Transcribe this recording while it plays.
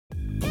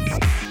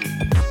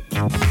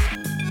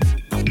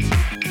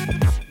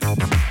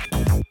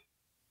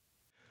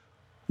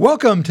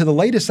Welcome to the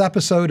latest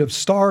episode of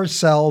Stars,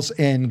 Cells,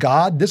 and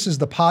God. This is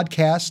the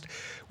podcast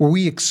where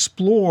we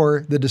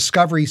explore the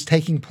discoveries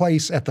taking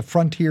place at the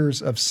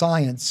frontiers of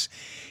science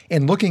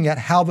and looking at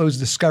how those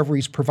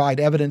discoveries provide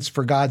evidence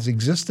for God's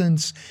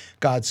existence,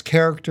 God's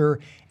character,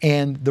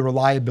 and the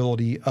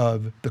reliability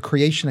of the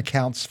creation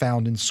accounts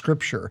found in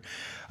Scripture.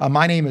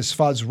 My name is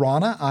Fuz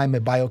Rana. I'm a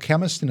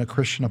biochemist and a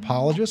Christian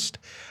apologist.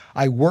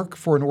 I work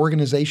for an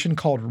organization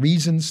called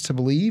Reasons to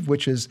Believe,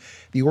 which is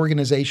the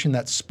organization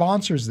that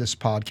sponsors this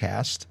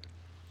podcast.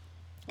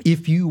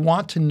 If you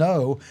want to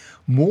know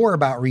more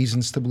about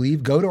Reasons to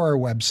Believe, go to our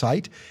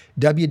website,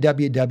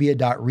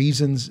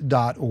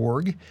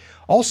 www.reasons.org.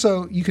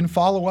 Also, you can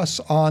follow us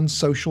on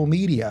social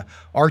media,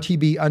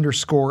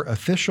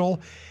 RTB_official.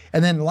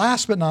 And then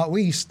last but not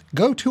least,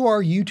 go to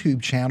our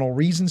YouTube channel,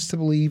 Reasons to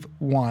Believe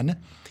 1,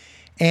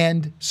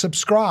 and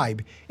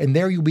subscribe. And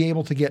there you'll be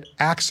able to get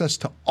access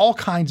to all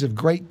kinds of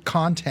great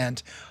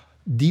content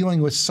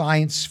dealing with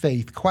science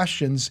faith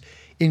questions,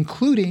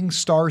 including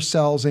stars,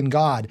 cells, and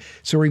God.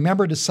 So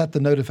remember to set the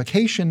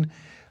notification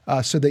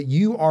so that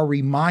you are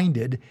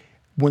reminded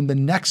when the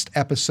next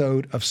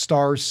episode of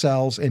Stars,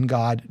 Cells, and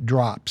God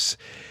drops.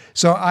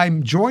 So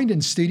I'm joined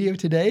in studio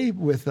today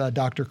with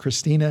Dr.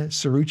 Christina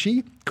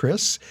Cerrucci.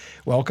 Chris,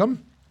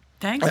 welcome.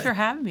 Thanks for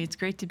having me. It's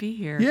great to be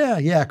here.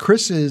 Yeah.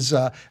 Chris is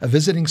a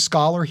visiting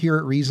scholar here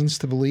at Reasons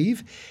to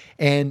Believe,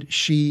 and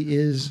she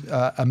is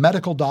a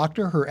medical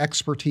doctor. Her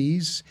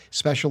expertise,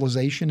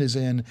 specialization is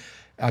in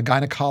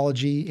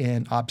gynecology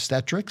and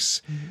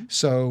obstetrics. Mm-hmm.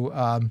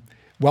 So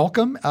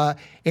welcome.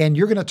 And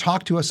you're going to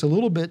talk to us a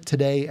little bit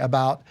today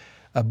about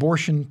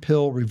abortion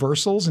pill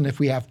reversals. And if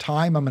we have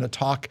time, I'm going to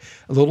talk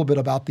a little bit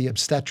about the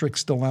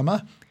obstetrics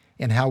dilemma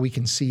and how we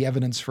can see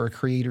evidence for a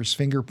creator's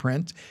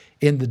fingerprint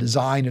in the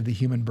design of the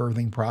human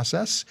birthing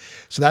process.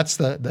 So that's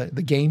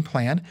the game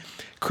plan.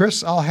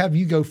 Chris, I'll have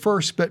you go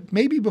first, but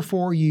maybe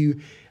before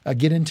you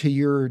get into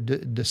your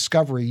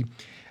discovery,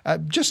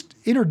 just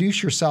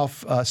introduce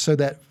yourself so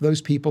that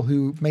those people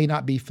who may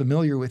not be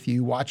familiar with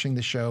you watching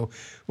the show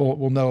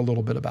will know a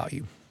little bit about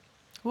you.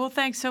 Well,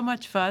 thanks so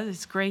much, Fuzz.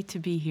 It's great to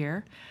be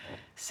here.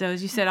 So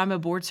as you said, I'm a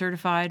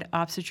board-certified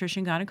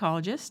obstetrician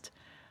gynecologist.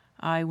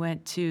 I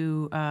went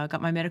to,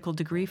 got my medical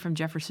degree from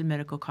Jefferson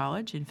Medical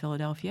College in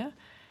Philadelphia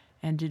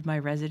and did my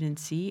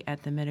residency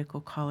at the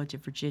Medical College of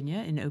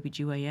Virginia in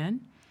OBGYN.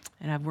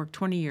 And I've worked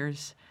 20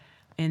 years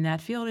in that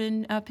field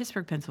in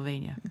Pittsburgh,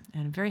 Pennsylvania.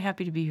 And I'm very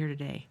happy to be here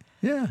today.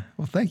 Yeah,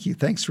 well, thank you.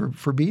 Thanks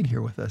for being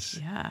here with us.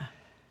 Yeah.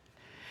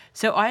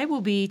 So I will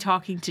be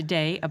talking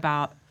today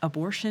about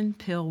abortion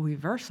pill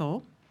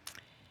reversal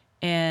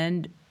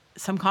and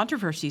some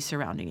controversy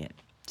surrounding it.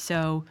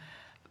 So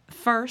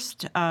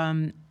first,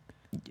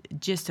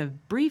 just a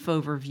brief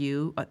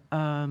overview.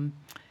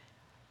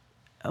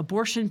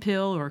 Abortion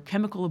pill or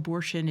chemical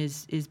abortion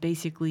is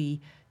basically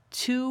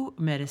two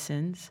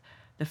medicines.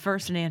 The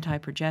first an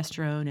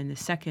anti-progesterone and the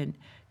second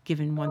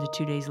given 1 to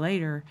 2 days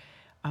later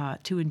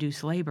to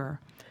induce labor.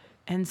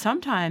 And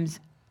sometimes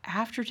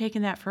after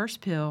taking that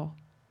first pill,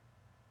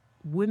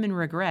 women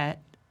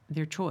regret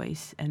their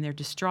choice and they're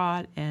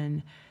distraught,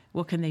 and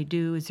what can they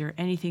do? Is there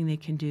anything they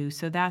can do?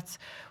 So that's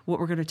what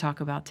we're going to talk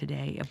about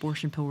today,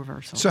 abortion pill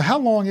reversal. So how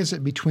long is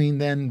it between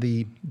then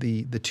the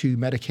two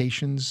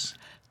medications?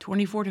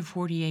 24 to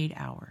 48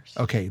 hours.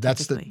 Okay,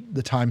 that's typically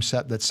the time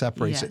set that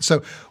separates Yes. it.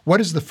 So what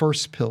does the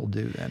first pill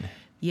do then?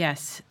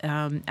 Yes.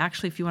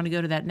 Actually, if you want to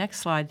go to that next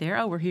slide there.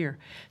 Oh, we're here.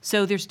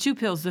 So there's two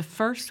pills. The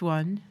first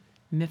one,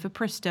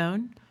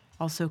 mifepristone,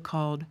 also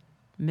called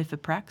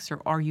Mifeprex or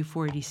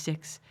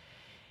RU486,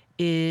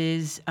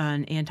 is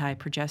an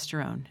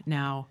anti-progesterone.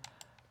 Now,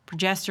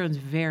 progesterone is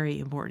very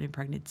important in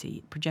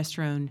pregnancy.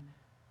 Progesterone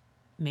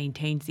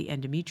maintains the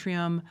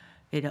endometrium.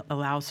 It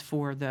allows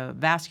for the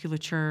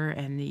vasculature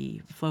and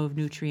the flow of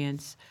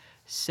nutrients.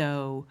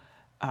 So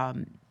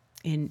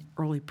in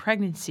early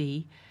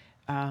pregnancy,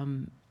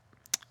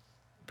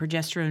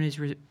 progesterone is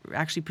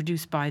actually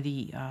produced by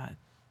the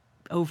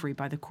ovary,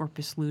 by the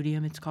corpus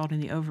luteum, it's called in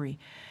the ovary.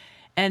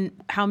 And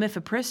how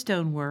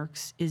mifepristone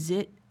works is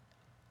it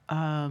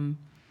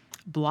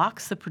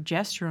blocks the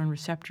progesterone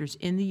receptors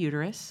in the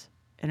uterus,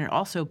 and it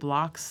also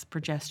blocks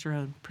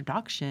progesterone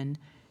production,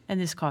 and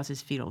this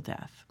causes fetal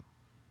death.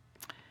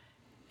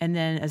 And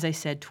then, as I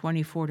said,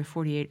 24 to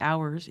 48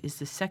 hours is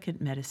the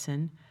second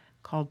medicine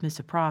called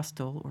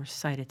misoprostol or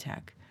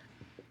Cytotec,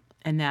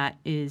 and that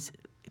is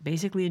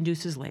basically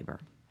induces labor.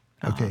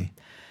 Okay.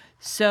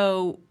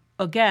 So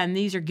again,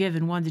 these are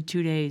given 1 to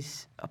 2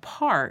 days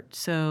apart.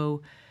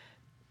 So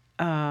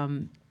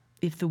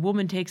if the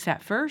woman takes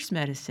that first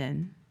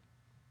medicine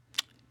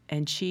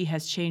and she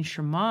has changed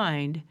her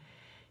mind,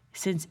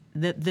 since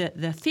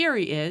the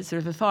theory is, or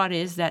the thought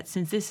is, that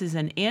since this is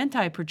an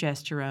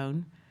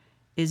anti-progesterone,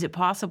 is it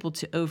possible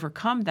to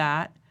overcome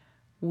that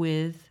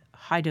with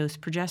high-dose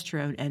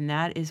progesterone? And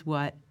that is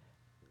what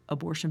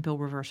abortion pill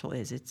reversal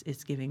is.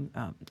 It's giving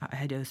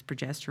high-dose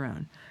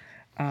progesterone.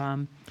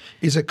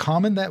 Is it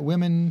common that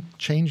women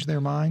change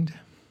their mind?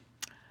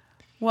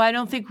 Well, I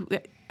don't think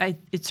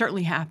it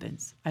certainly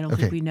happens. I don't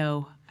think we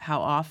know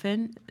how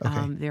often.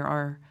 Okay. There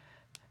are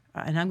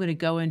and I'm going to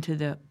go into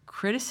the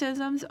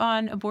criticisms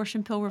on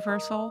abortion pill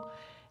reversal.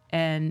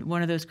 And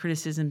one of those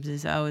criticisms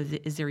is,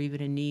 is there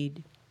even a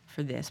need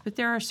for this? But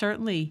there are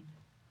certainly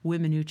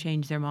women who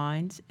change their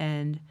minds,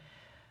 and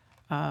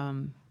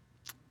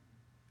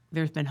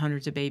there's been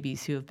hundreds of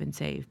babies who have been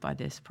saved by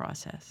this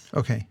process.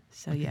 Okay.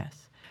 So,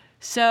 yes.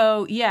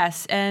 So,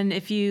 yes, and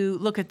if you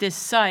look at this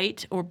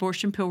site, or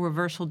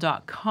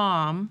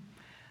abortionpillreversal.com,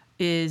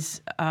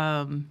 is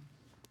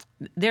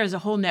there's a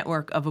whole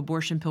network of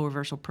abortion pill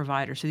reversal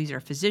providers. So these are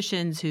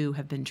physicians who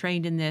have been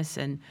trained in this.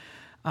 And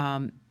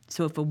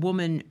so if a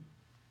woman,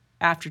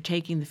 after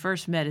taking the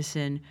first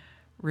medicine,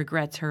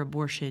 regrets her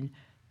abortion,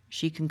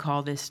 she can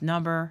call this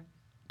number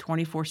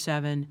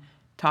 24/7,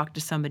 talk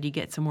to somebody,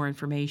 get some more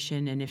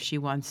information. And if she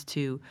wants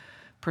to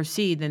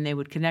proceed, then they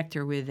would connect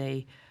her with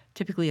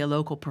typically a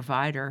local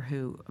provider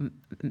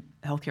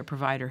healthcare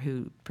provider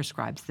who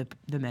prescribes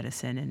the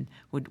medicine and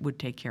would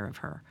take care of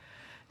her.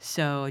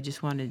 So I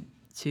just wanted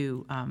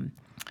to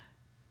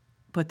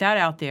put that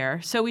out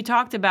there. So we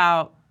talked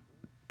about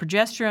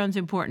progesterone's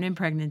important in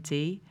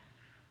pregnancy.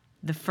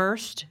 The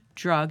first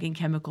drug in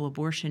chemical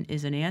abortion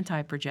is an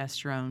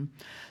anti-progesterone.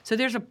 So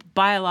there's a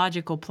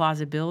biological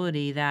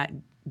plausibility that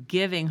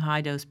giving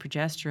high-dose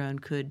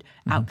progesterone could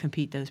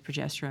outcompete those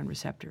progesterone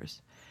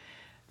receptors.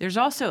 There's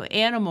also an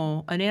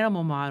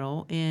animal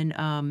model in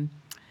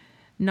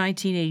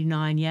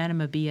 1989.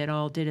 Yanema B. et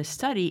al. Did a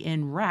study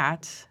in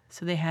rats.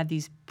 So they had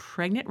these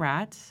pregnant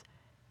rats.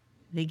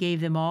 They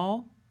gave them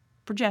all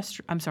they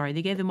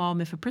gave them all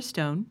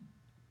mifepristone,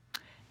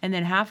 and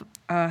then half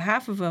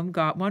of them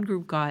one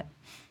group got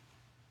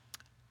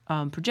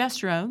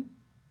progesterone,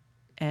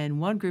 and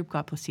one group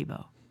got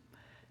placebo.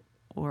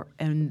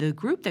 And the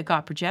group that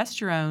got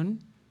progesterone,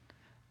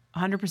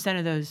 100%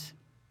 of those,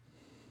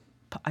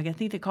 I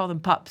think they call them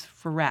pups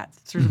for rats,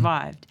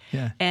 survived.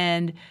 Yeah.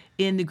 And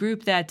in the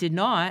group that did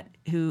not,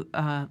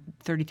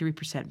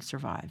 33%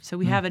 survived. So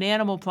we have an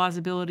animal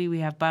plausibility, we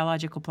have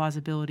biological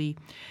plausibility.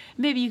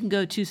 Maybe you can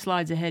go 2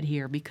 slides ahead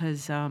here,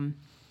 because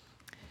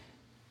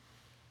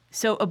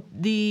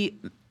the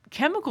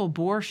chemical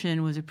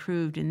abortion was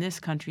approved in this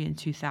country in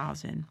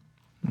 2000.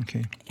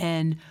 Okay.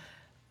 And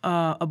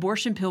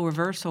abortion pill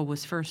reversal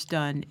was first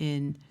done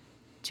in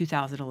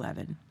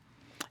 2011.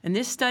 And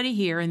this study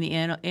here in the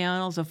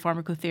Annals of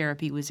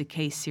Pharmacotherapy was a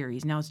case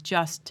series. Now it's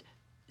just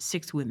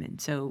 6 women.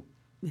 So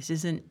this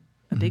isn't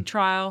a big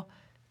trial.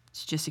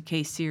 It's just a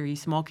case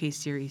series, small case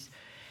series.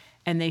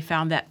 And they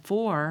found that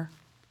 4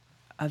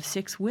 of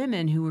 6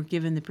 women who were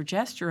given the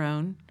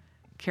progesterone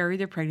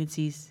carried their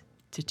pregnancies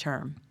to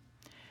term.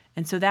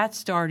 And so that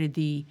started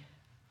the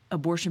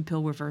abortion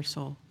pill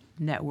reversal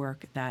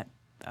network that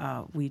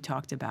we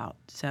talked about.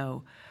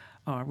 So,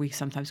 or we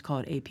sometimes call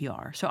it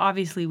APR. So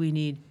obviously we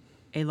need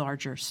a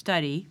larger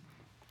study.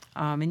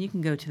 And you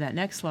can go to that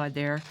next slide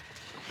there.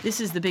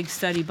 This is the big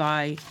study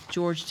by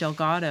George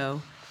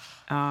Delgado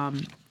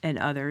and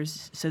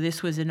others. So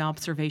this was an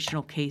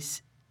observational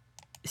case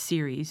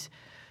series.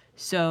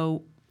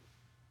 So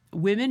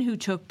women who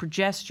took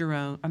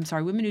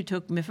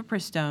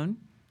mifepristone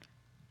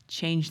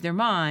changed their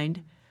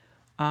mind,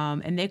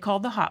 and they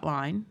called the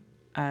hotline,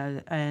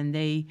 and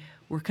they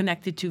were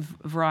connected to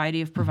a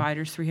variety of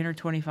providers,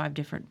 325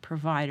 different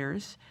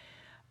providers,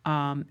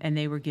 and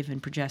they were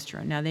given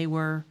progesterone. Now, they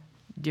were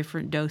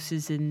different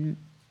doses and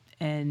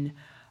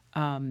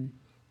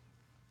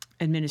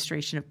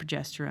administration of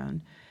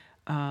progesterone.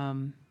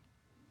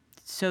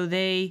 So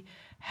they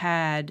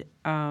had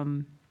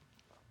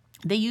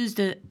they used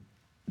a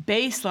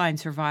baseline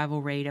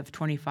survival rate of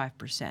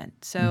 25%.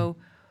 So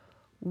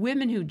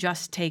women who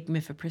just take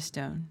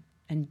mifepristone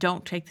and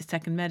don't take the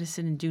second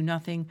medicine and do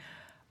nothing,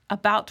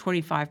 about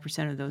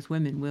 25% of those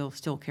women will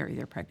still carry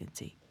their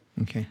pregnancy.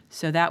 Okay.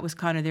 So that was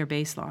kind of their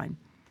baseline.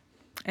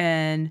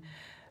 And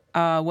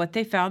what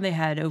they found, they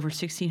had over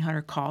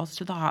 1,600 calls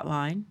to the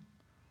hotline.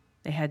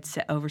 They had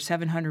over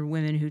 700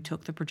 women who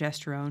took the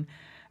progesterone.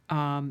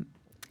 And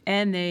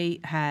they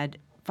had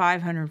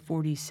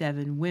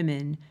 547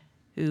 women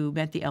who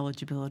met the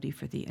eligibility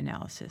for the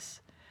analysis.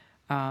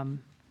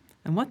 And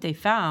what they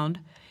found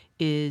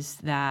is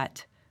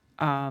that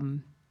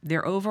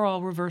their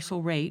overall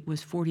reversal rate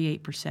was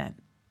 48%.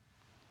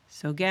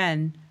 So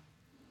again,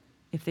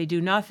 if they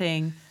do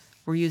nothing,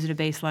 we're using a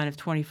baseline of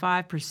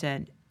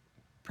 25%,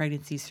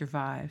 pregnancies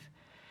survive.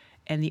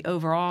 And the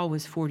overall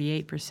was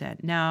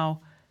 48%.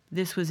 Now,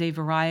 this was a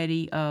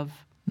variety of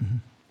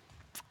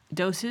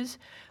doses,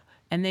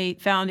 and they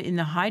found in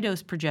the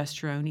high-dose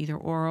progesterone, either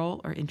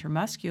oral or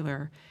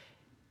intramuscular,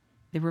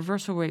 the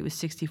reversal rate was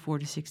 64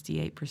 to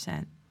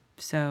 68%.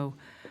 So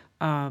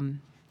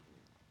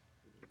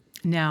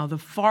now, the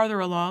farther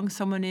along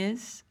someone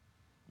is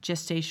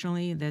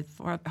gestationally, the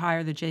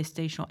higher the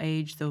gestational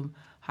age, the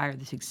higher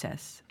the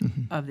success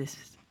of this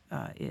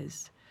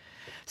is.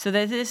 So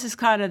this is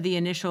kind of the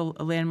initial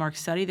landmark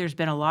study. There's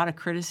been a lot of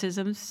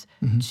criticisms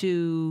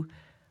to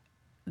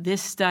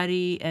this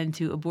study and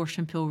to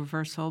abortion pill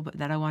reversal, but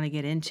that I want to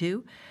get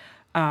into.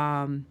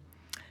 But,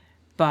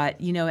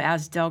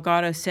 as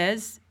Delgado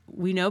says,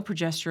 we know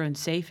progesterone's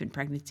safe in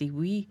pregnancy.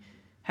 We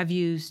have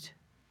used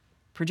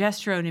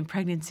progesterone in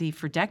pregnancy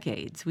for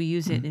decades. We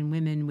use it in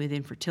women with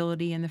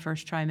infertility in the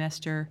first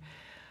trimester.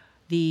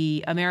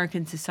 The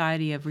American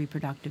Society of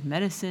Reproductive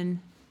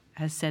Medicine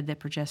has said that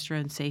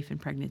progesterone is safe in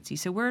pregnancy.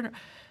 So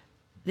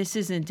this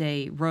isn't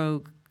a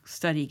rogue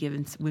study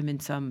giving women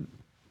some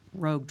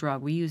rogue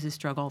drug. We use this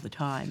drug all the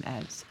time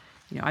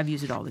I've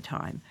used it all the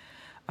time.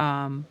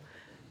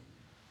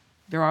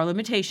 There are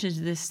limitations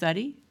to this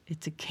study.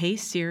 It's a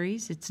case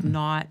series. It's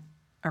not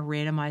a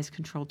randomized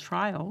controlled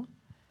trial.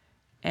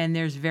 And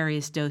there's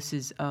various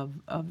doses of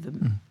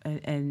the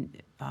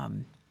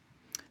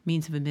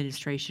means of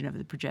administration of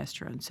the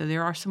progesterone. So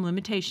there are some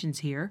limitations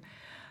here.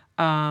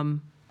 But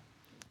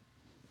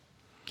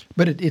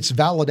it's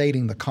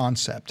validating the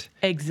concept.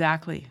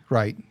 Exactly.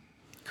 Right.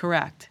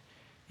 Correct.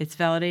 It's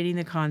validating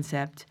the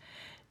concept.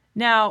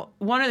 Now,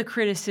 one of the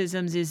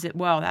criticisms is that,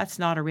 well, that's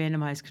not a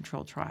randomized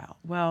controlled trial.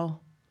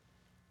 Well,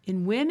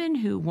 in women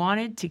who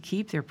wanted to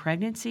keep their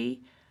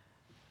pregnancy,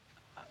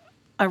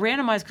 a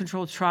randomized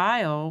controlled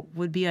trial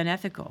would be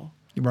unethical.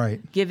 Right.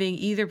 Giving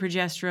either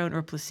progesterone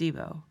or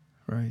placebo.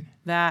 Right.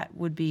 That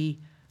would be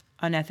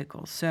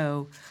unethical.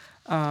 So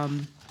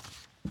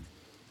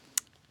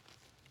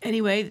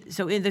anyway,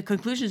 so in the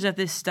conclusions of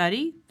this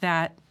study,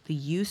 that the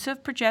use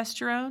of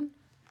progesterone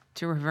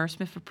to reverse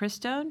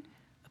mifepristone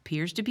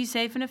appears to be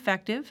safe and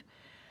effective.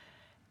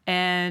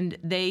 And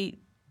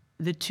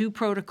the two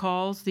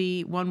protocols,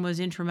 the one was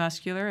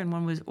intramuscular and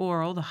one was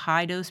oral, the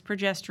high-dose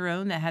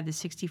progesterone that had the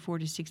 64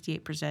 to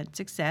 68%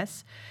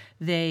 success,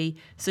 they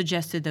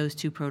suggested those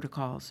two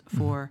protocols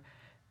for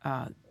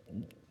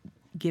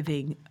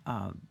giving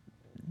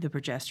the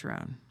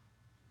progesterone.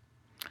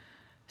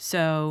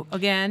 So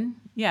again,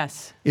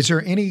 yes. Is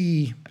there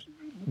any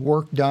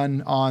work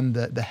done on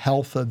the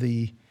health of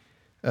the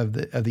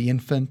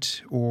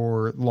infant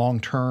or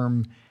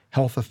long-term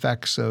health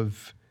effects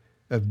of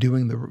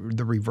doing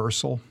the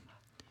reversal?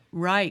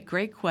 Right,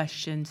 great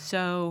question.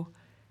 So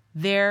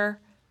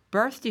their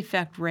birth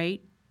defect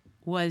rate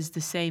was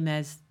the same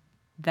as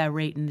the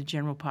rate in the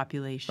general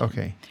population.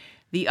 Okay.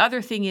 The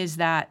other thing is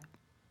that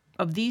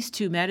of these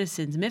two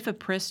medicines,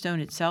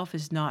 mifepristone itself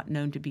is not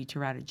known to be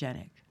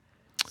teratogenic.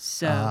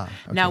 So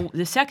okay. Now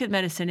the second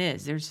medicine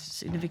there's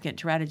significant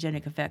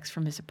teratogenic effects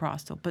from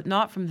misoprostol, but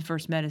not from the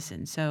first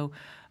medicine. So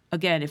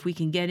again, if we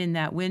can get in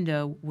that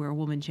window where a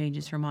woman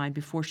changes her mind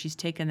before she's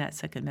taken that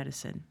second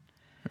medicine.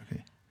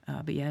 Okay.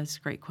 But yeah, it's a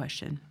great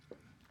question.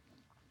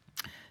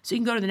 So you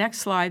can go to the next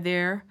slide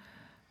there,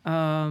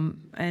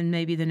 and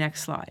maybe the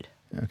next slide.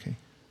 Okay.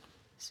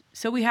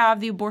 So we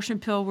have the abortion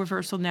pill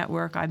reversal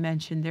network I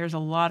mentioned. There's a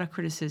lot of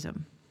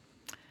criticism.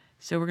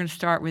 So we're going to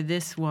start with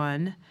this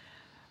one.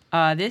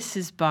 This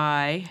is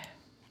by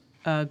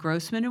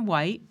Grossman and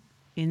White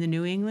in the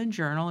New England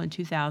Journal in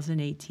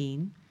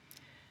 2018.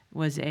 It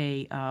was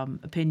a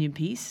opinion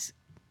piece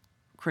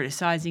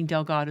criticizing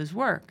Delgado's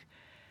work.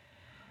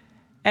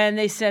 And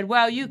they said,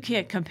 well, you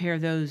can't compare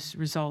those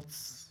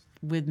results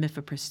with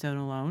mifepristone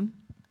alone.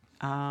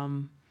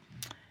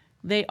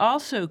 They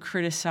also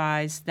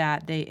criticized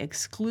that they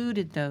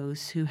excluded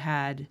those who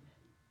had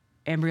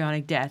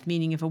embryonic death,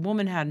 meaning if a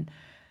woman had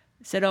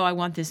said, oh, I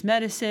want this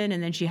medicine,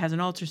 and then she has an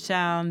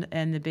ultrasound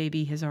and the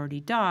baby has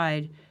already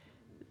died,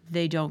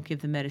 they don't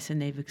give the medicine.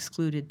 They've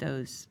excluded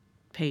those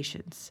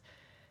patients.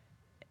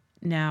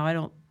 Now, I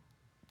don't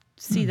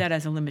see that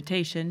as a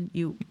limitation.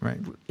 Right.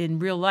 In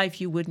real life,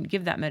 you wouldn't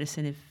give that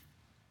medicine if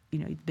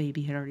the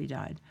baby had already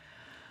died.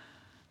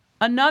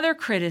 Another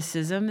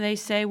criticism, they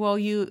say, well,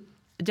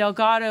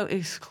 Delgado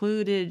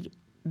excluded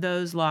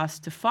those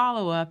lost to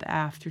follow-up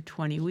after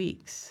 20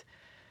 weeks.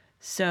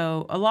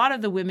 So a lot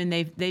of the women,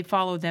 they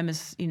followed them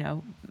as,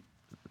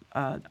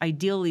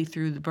 ideally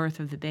through the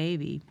birth of the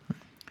baby.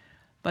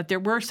 But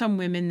there were some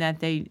women that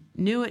they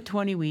knew at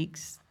 20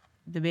 weeks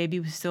the baby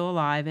was still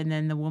alive, and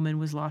then the woman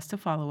was lost to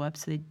follow-up,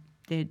 so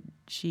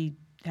she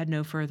had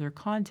no further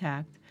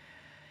contact.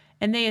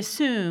 And they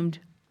assumed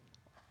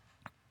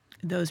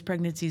those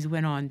pregnancies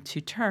went on to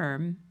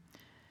term.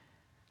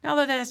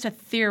 Although that's a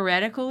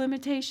theoretical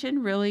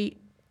limitation, really,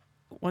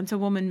 once a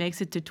woman makes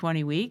it to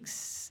 20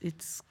 weeks,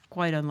 it's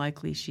quite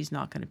unlikely she's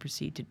not going to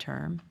proceed to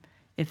term.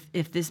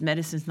 If this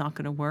medicine's not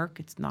going to work,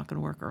 it's not going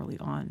to work early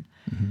on.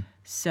 Mm-hmm.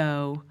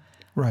 So...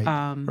 Right,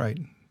 right.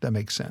 That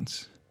makes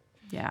sense.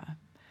 Yeah.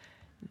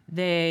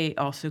 They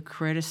also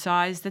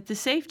criticized that the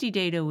safety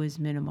data was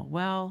minimal.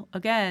 Well,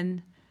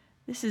 again,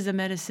 this is a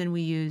medicine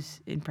we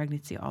use in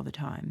pregnancy all the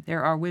time.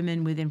 There are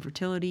women with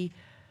infertility,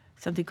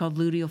 something called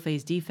luteal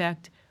phase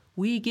defect.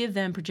 We give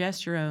them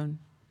progesterone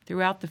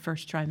throughout the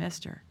first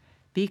trimester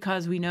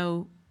because we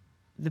know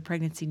the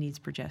pregnancy needs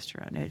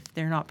progesterone. If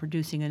they're not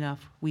producing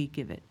enough, we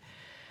give it.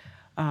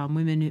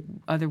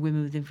 Other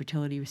women with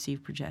infertility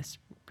receive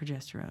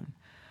progesterone.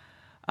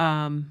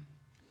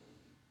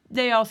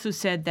 They also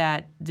said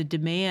that the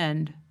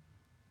demand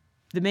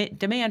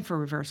for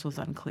reversal is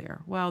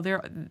unclear. Well,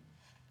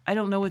 I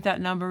don't know what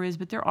that number is,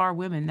 but there are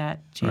women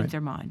that change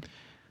their mind.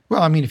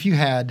 Well, I mean, if you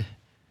had,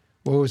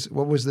 what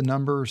was the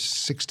number,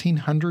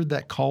 1,600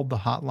 that called the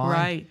hotline?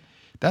 Right.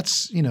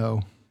 That's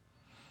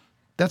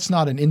That's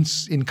not an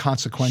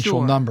inconsequential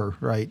Sure. number,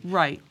 right?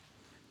 Right.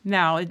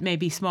 Now, it may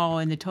be small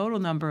in the total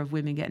number of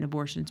women getting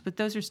abortions, but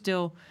those are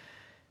still,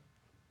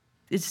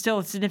 it's still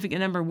a significant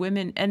number of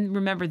women. And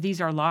remember, these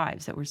are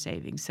lives that we're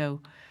saving.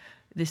 So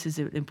this is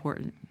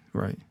important.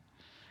 Right.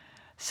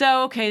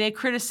 So, okay, they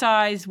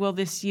criticize, well,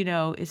 this,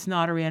 it's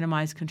not a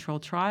randomized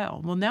controlled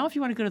trial. Well, now if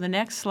you want to go to the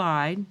next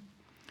slide,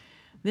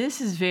 this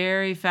is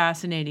very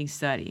fascinating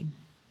study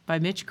by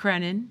Mitch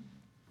Crennan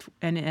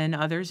and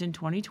others in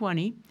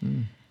 2020.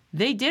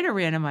 They did a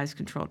randomized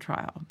controlled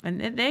trial, and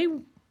they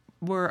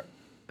were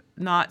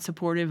not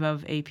supportive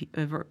of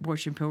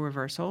abortion pill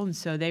reversal, and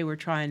so they were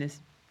trying to,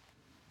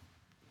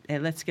 hey,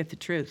 let's get the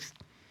truth.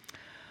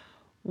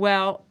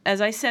 Well,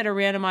 as I said, a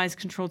randomized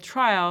controlled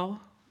trial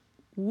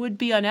would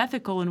be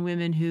unethical in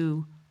women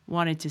who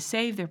wanted to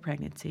save their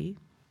pregnancy.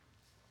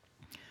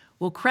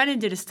 Well, Crennan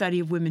did a study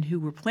of women who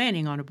were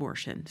planning on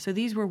abortion. So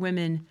these were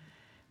women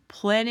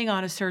planning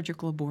on a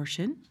surgical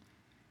abortion,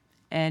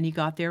 and he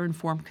got their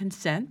informed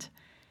consent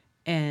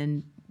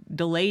and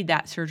delayed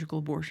that surgical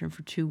abortion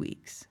for 2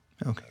 weeks.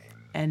 Okay.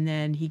 And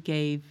then he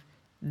gave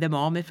them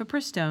all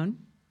mifepristone,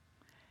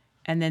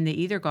 and then they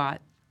either got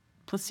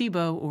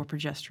placebo or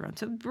progesterone.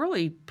 So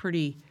really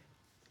pretty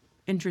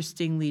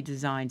interestingly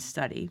designed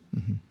study.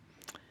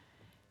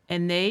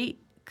 And they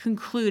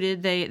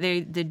concluded,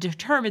 they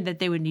determined that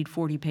they would need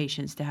 40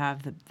 patients to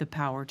have the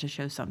power to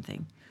show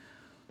something.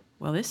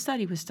 Well, this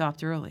study was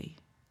stopped early,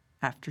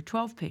 after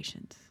 12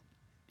 patients,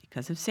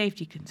 because of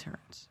safety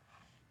concerns.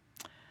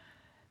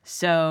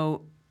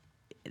 So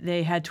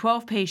they had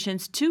 12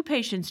 patients. 2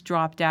 patients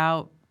dropped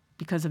out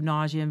because of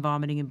nausea and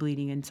vomiting and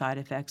bleeding and side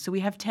effects. So we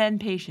have 10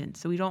 patients.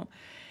 So we don't,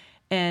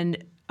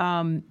 and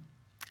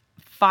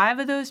 5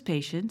 of those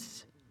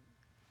patients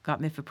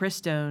got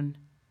mifepristone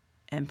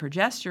and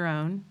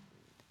progesterone,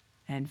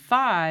 and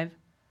 5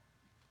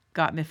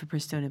 got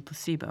mifepristone and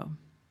placebo.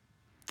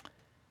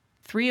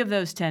 3 of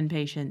those 10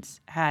 patients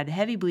had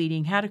heavy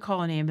bleeding, had to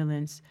call an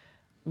ambulance,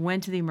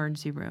 went to the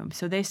emergency room.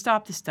 So they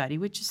stopped the study,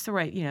 which is the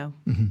right,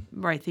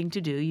 right thing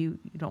to do. You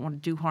don't want to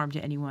do harm to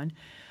anyone.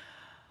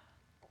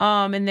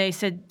 And they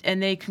said,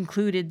 and they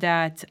concluded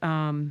that,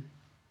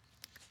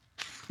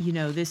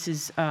 this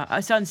is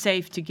it's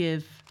unsafe to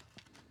give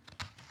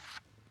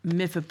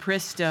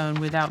mifepristone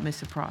without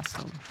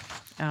misoprostol.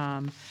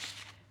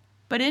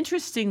 But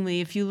interestingly,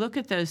 if you look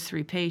at those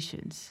 3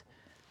 patients,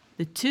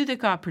 the 2 that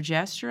got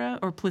progesterone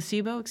or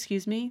placebo,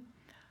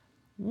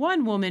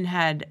 one woman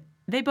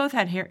they both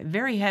had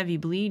very heavy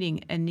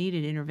bleeding and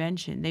needed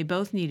intervention. They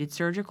both needed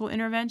surgical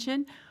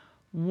intervention.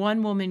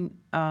 One woman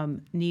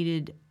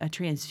needed a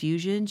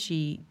transfusion.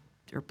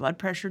 Her blood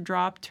pressure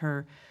dropped,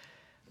 her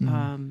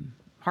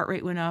heart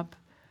rate went up.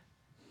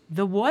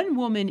 The one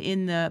woman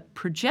in the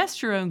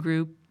progesterone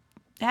group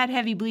had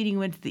heavy bleeding,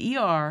 went to the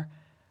ER,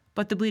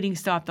 but the bleeding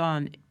stopped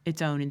on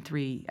its own in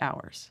 3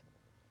 hours.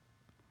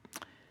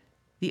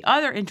 The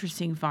other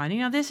interesting finding,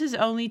 now this is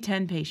only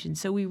 10 patients,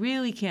 so we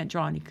really can't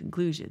draw any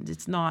conclusions.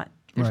 There's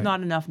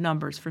not enough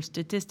numbers for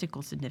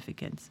statistical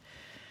significance.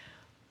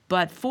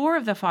 But 4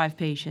 of the 5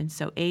 patients,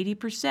 so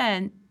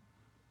 80%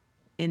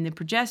 in the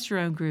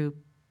progesterone group,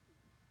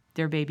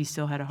 their baby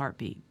still had a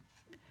heartbeat.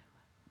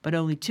 But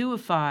only 2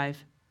 of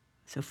 5,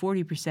 so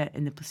 40%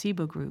 in the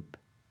placebo group,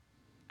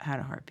 had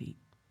a heartbeat.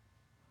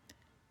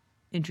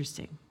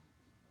 Interesting.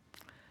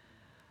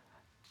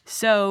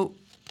 So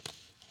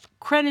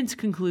Crennan's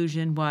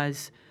conclusion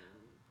was,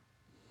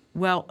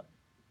 well,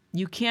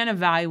 you can't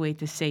evaluate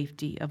the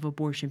safety of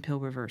abortion pill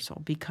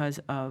reversal because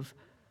of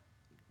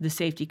the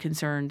safety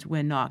concerns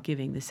when not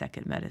giving the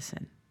second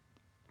medicine.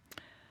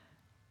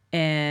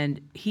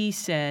 And he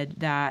said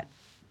that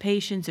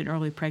patients in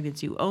early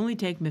pregnancy who only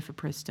take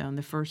mifepristone,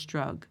 the first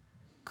drug,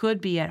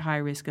 could be at high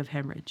risk of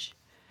hemorrhage.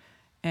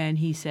 And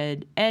he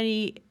said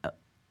any,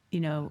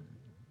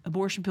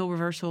 abortion pill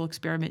reversal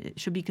experiment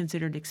should be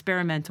considered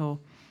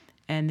experimental,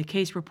 and the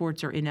case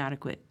reports are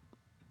inadequate.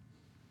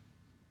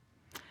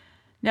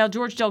 Now,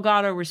 George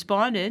Delgado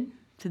responded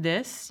to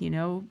this,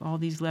 all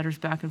these letters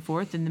back and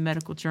forth in the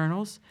medical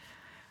journals.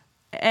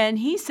 And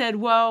he said,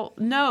 well,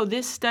 no,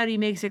 this study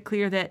makes it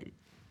clear that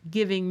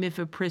giving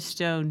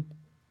mifepristone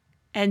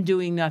and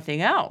doing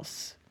nothing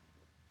else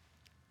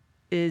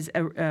is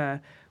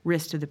a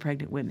risk to the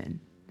pregnant women.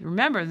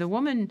 Remember, the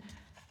woman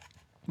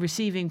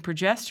receiving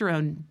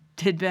progesterone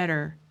did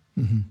better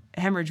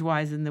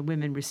hemorrhage-wise than the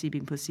women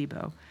receiving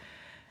placebo.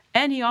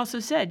 And he also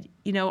said,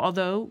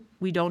 although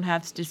we don't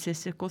have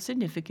statistical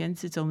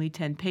significance, it's only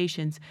 10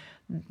 patients,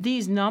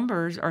 these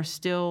numbers are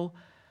still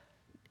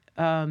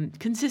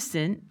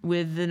consistent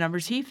with the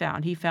numbers he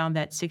found. He found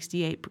that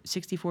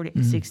 64 to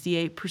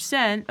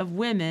 68% of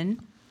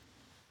women,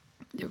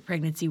 their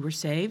pregnancy were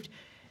saved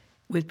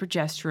with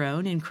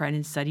progesterone. In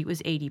Crennan's study, it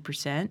was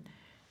 80%.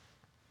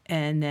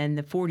 And then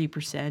the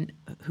 40%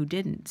 who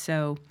didn't.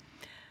 So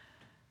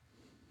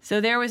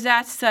there was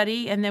that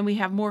study, and then we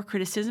have more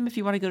criticism. If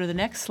you want to go to the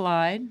next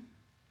slide.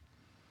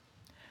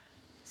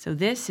 So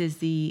this is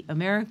the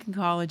American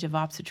College of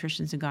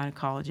Obstetricians and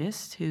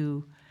Gynecologists,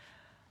 who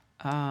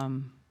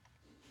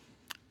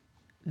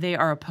they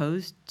are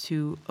opposed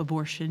to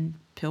abortion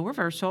pill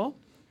reversal,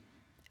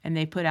 and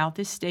they put out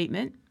this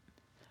statement: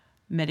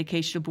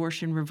 medication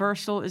abortion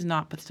reversal is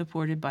not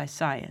supported by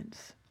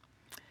science.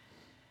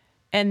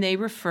 And they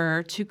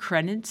refer to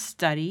Crennan's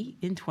study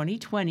in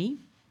 2020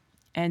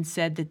 and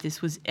said that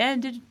it was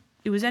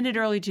ended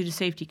early due to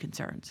safety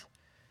concerns,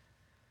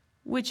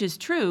 which is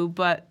true,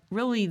 but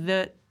really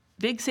the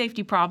big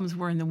safety problems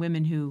were in the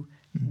women who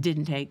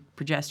didn't take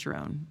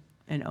progesterone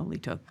and only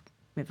took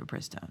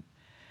mifepristone.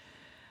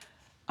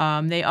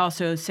 They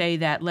also say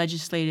that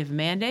legislative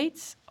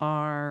mandates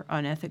are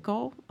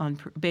unethical,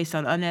 based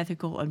on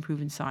unethical,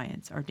 unproven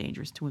science, are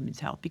dangerous to women's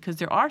health, because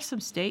there are some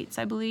states,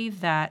 I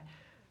believe, that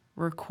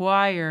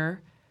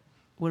require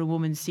when a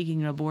woman's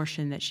seeking an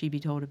abortion that she be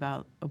told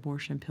about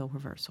abortion pill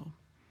reversal.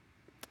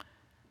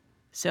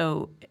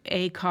 So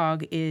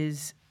ACOG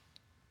is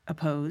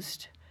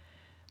opposed,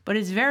 but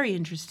it's very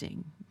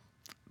interesting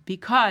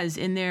because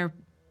in their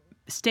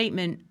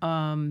statement,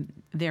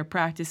 their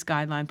practice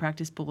guideline,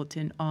 practice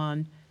bulletin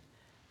on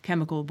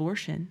chemical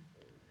abortion,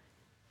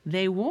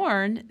 they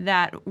warn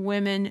that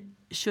women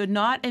should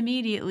not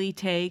immediately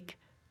take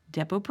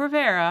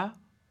Depo-Provera,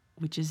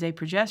 which is a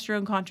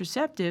progesterone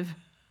contraceptive,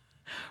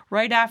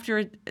 right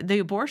after the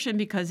abortion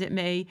because it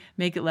may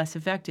make it less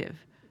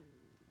effective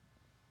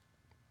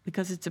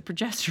because it's a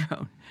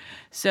progesterone.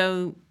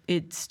 So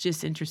it's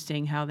just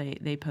interesting how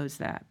they pose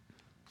that.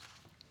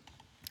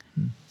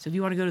 So if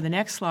you want to go to the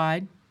next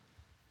slide,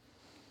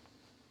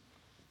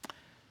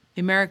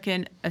 the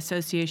American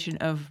Association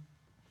of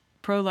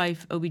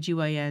Pro-Life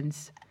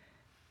OBGYNs,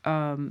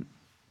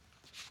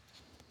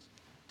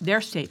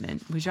 their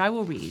statement, which I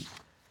will read: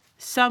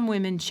 some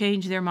women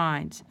change their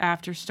minds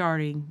after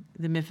starting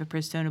the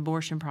mifepristone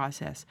abortion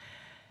process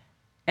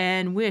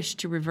and wish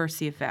to reverse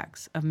the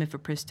effects of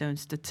mifepristone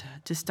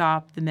to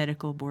stop the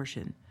medical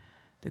abortion.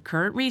 The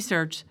current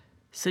research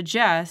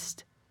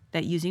suggests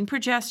that using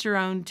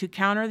progesterone to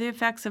counter the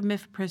effects of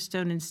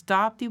mifepristone and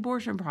stop the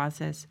abortion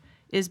process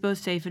is both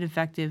safe and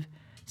effective,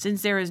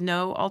 since there is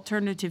no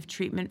alternative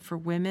treatment for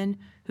women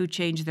who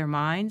change their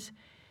minds.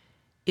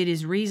 It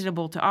is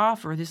reasonable to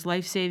offer this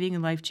life-saving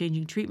and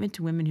life-changing treatment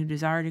to women who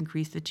desire to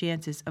increase the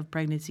chances of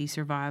pregnancy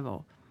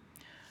survival.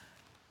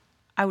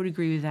 I would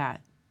agree with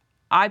that.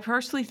 I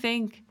personally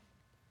think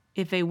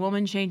if a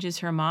woman changes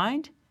her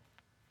mind,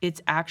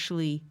 it's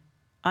actually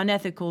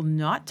unethical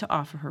not to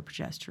offer her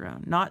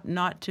progesterone,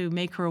 not to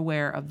make her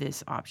aware of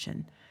this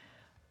option.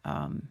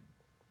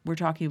 We're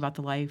talking about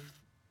the life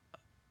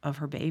of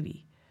her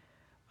baby.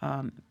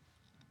 And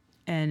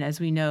as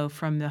we know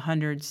from the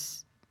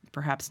hundreds,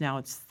 perhaps now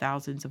it's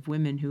thousands of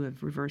women who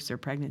have reversed their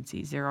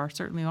pregnancies, there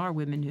certainly are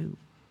women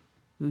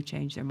who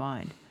change their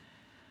mind.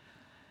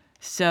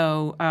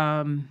 So,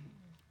 although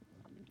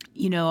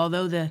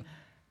the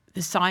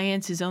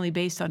science is only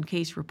based on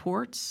case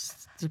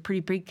reports, it's a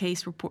pretty big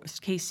case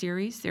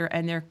series.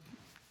 They're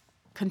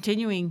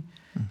continuing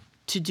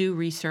to do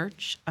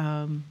research.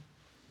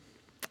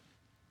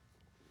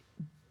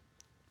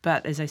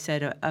 But as I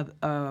said, a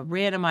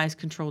randomized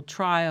controlled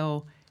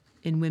trial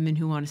in women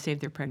who want to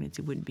save their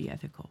pregnancy wouldn't be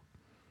ethical.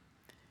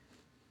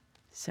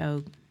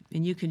 So,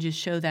 and you can just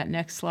show that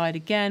next slide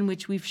again,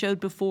 which we've showed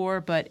before,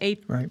 but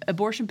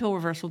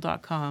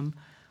abortionpillreversal.com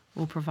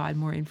will provide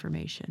more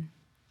information.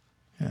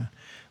 Yeah.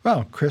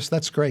 Well, Chris,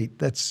 that's great.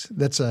 That's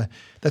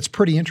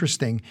pretty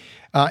interesting.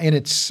 And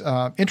it's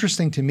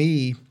interesting to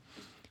me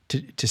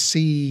to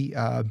see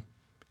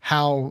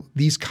how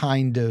these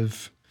kind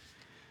of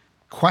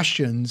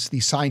questions,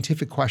 these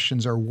scientific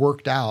questions, are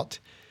worked out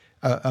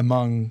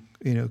among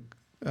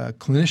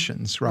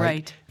clinicians,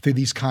 right? Through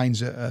these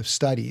kinds of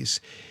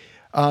studies.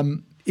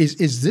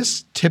 Is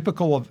this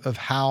typical of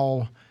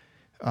how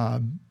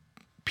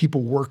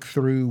people work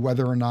through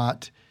whether or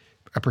not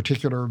a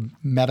particular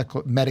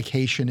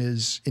medication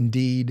is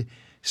indeed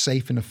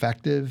safe and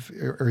effective,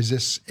 or is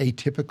this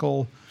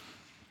atypical?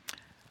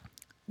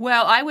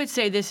 Well, I would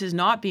say this is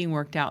not being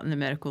worked out in the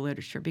medical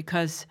literature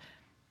because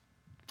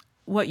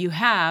what you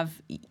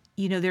have,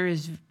 there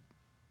is,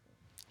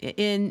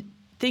 in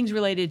things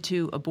related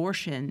to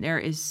abortion, there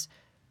is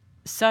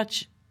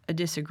such a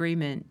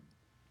disagreement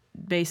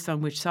based on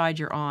which side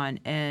you're on.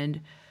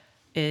 And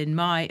in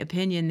my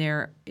opinion,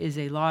 there is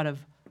a lot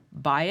of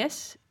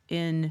bias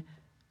in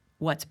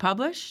what's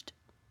published,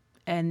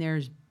 and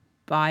there's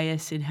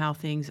bias in how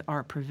things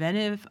are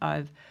preventive.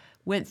 I've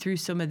went through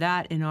some of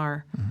that in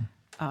our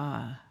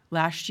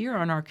last year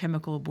on our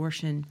chemical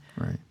abortion.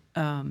 Right.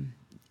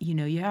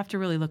 You have to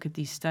really look at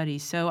these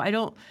studies. So I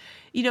don't,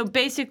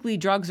 basically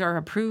drugs are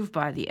approved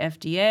by the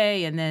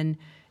FDA, and then,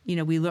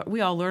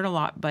 we all learn a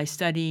lot by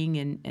studying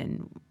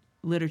and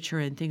literature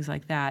and things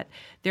like that.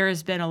 There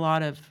has been a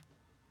lot of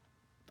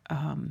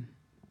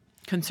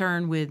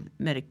concern with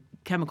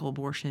chemical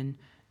abortion.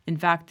 In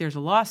fact, there's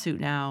a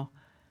lawsuit now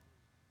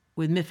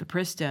with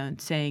mifepristone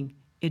saying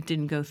it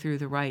didn't go through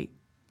the right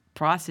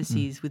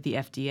processes with the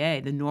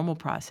FDA, the normal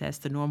process,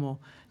 the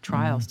normal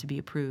trials to be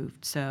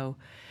approved. So,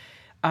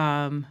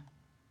 it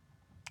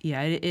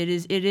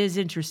is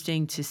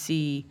interesting to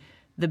see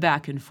the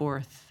back and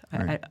forth.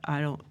 Right.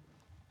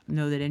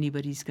 know that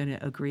anybody's going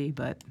to agree,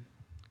 but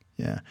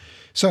Yeah.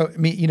 So, I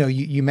mean,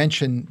 you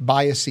mentioned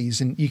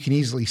biases, and you can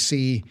easily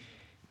see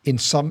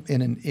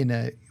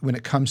when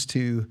it comes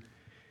to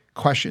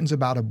questions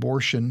about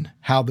abortion,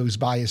 how those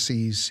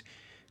biases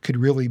could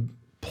really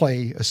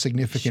play a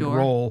significant Sure.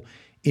 role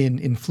in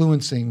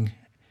influencing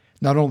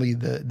not only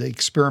the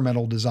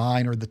experimental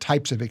design or the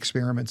types of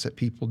experiments that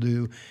people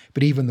do,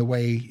 but even the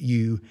way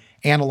you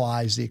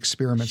analyze the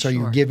experiments.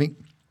 Sure.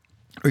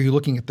 Are you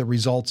looking at the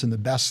results in the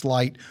best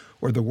light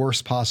or the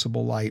worst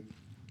possible light?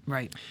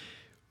 right.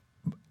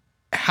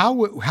 How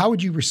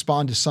would you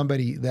respond to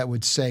somebody that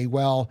would say,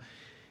 well,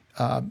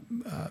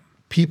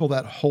 people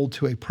that hold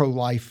to a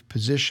pro-life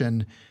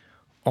position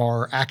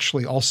are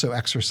actually also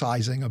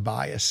exercising a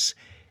bias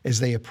as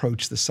they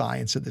approach the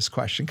science of this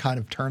question, kind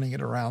of turning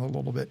it around a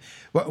little bit?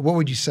 What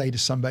would you say to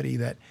somebody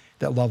that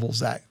levels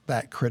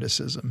that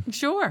criticism?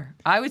 Sure.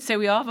 I would say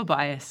we all have a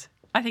bias.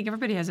 I think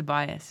everybody has a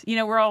bias.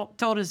 We're all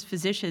told as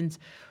physicians,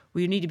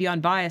 well, you need to be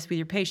unbiased with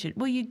your patient.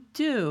 Well, you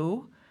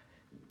do,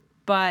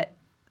 but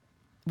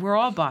we're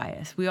all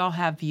biased. We all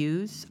have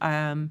views.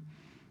 I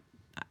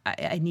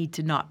need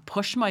to not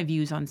push my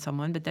views on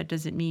someone, but that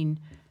doesn't mean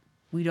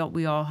we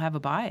all have a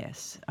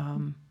bias.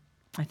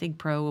 I think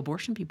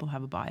pro-abortion people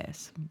have a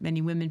bias.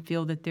 Many women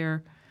feel that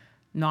they're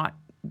not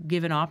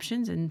given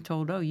options and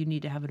told, oh, you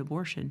need to have an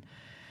abortion.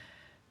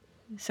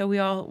 So we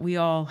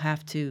all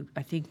have to,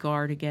 I think,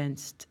 guard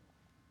against,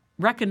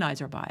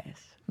 recognize our bias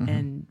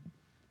and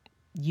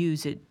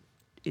use it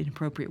in an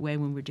appropriate way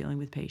when we're dealing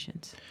with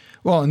patients.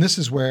 Well, and this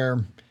is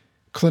where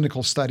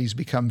clinical studies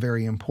become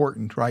very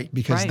important, right?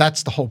 Because Right.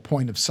 that's the whole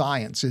point of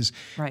science is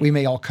Right. we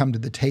may all come to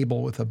the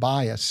table with a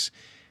bias,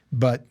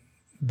 but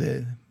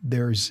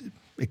there's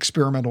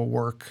experimental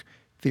work,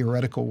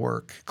 theoretical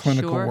work,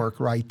 clinical Sure. work,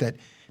 right? That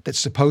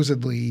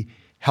supposedly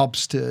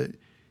helps to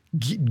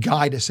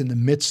guide us in the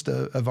midst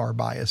of our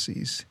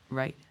biases.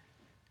 Right.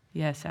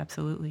 Yes,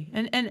 absolutely.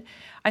 And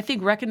I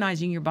think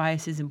recognizing your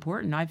bias is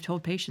important. I've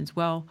told patients,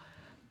 well,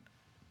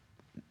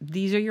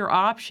 these are your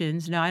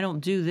options. Now, I don't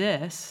do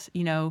this.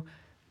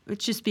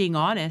 It's just being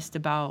honest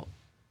about,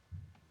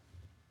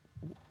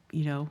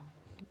 you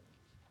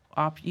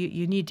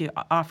need to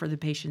offer the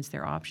patients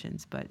their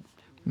options, but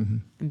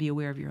and be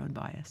aware of your own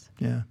bias.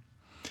 Yeah.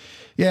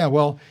 Yeah.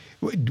 Well,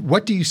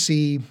 what do you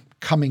see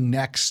coming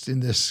next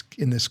in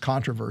this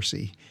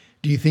controversy?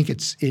 Do you think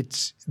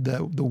it's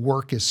the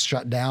work is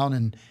shut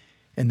down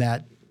and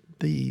that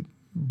the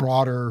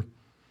broader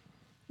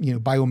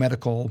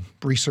biomedical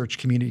research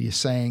community is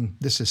saying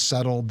this is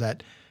settled,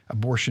 that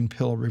abortion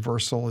pill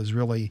reversal is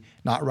really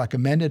not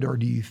recommended, or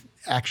do you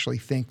actually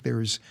think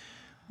there's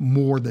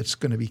more that's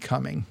going to be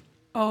coming?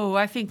 Oh,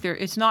 I think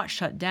it's not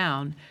shut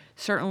down.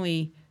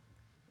 Certainly,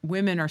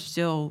 women are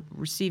still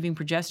receiving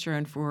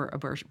progesterone for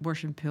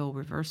abortion pill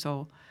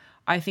reversal.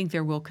 I think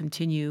there will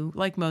continue,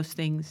 like most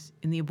things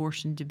in the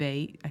abortion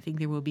debate, I think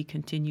there will be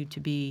continued to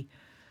be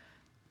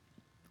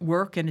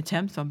work and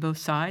attempts on both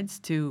sides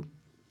to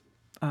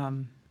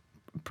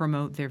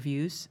promote their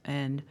views.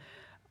 And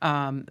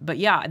but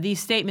yeah, these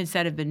statements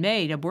that have been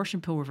made, abortion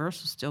pill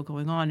reversal is still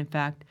going on. In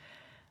fact,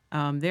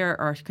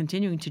 there are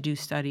continuing to do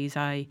studies.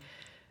 I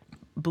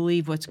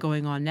believe what's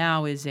going on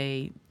now is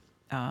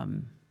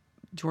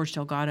George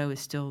Delgado is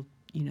still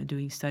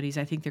doing studies.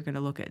 I think they're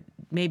going to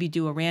maybe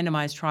do a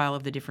randomized trial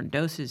of the different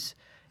doses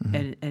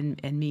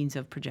and means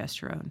of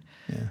progesterone.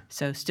 Yeah.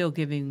 So still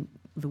giving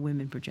the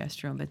women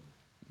progesterone,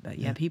 but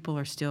yeah, people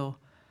are still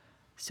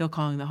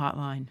calling the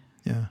hotline.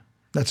 Yeah,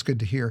 that's good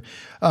to hear.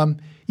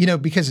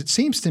 Because it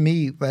seems to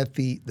me that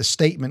the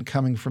statement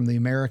coming from the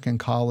American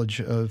College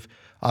of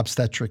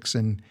Obstetrics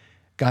and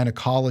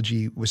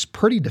Gynecology was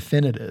pretty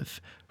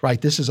definitive,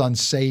 right? This is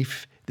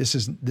unsafe. This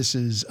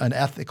is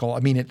unethical. I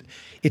mean,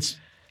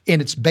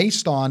 it's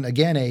based on,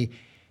 again,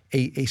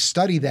 a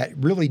study that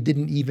really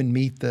didn't even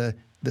meet the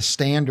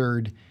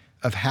standard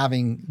of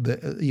having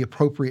the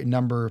appropriate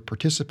number of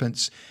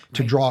participants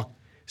to draw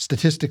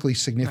statistically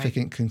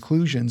significant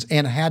conclusions,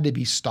 and had to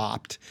be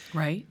stopped.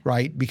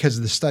 Right,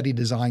 because the study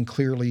design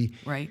clearly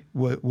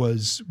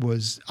was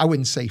I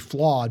wouldn't say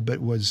flawed,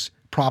 but was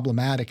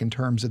problematic in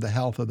terms of the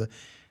health of the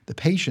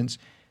patients.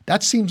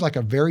 That seems like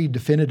a very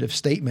definitive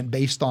statement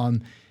based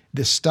on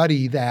this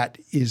study that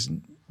is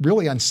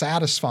really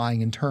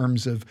unsatisfying in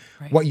terms of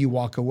what you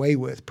walk away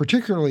with,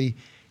 particularly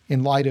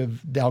in light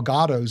of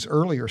Delgado's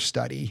earlier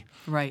study.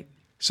 Right.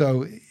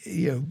 So,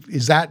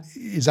 is that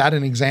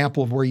an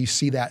example of where you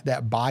see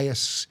that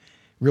bias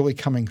really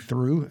coming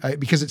through?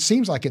 Because it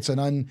seems like it's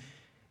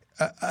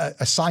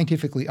a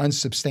scientifically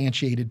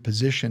unsubstantiated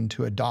position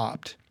to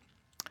adopt.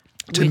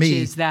 To Which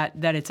me, is that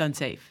it's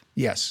unsafe.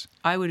 Yes.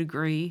 I would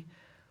agree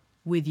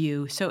with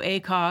you. So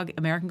ACOG,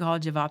 American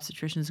College of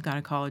Obstetricians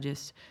and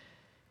Gynecologists,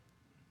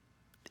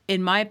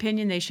 in my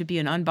opinion, they should be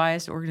an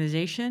unbiased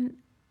organization.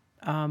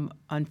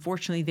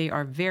 Unfortunately, they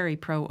are very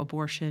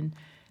pro-abortion.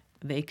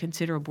 They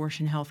consider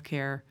abortion health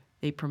care.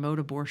 They promote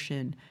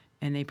abortion,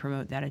 and they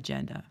promote that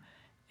agenda.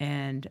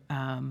 And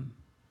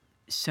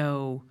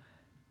so,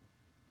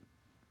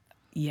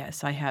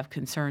 yes, I have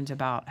concerns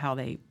about how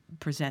they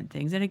present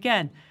things. And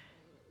again,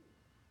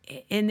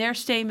 in their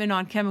statement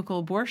on chemical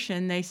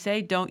abortion, they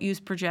say don't use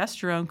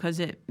progesterone because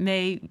it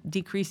may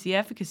decrease the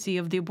efficacy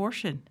of the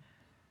abortion.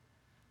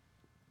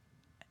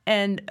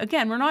 And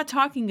again, we're not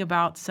talking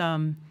about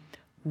some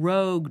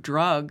rogue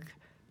drug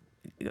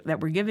that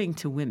we're giving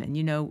to women.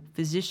 You know,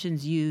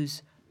 physicians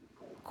use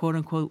quote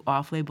unquote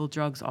off-label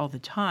drugs all the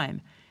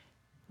time.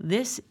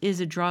 This is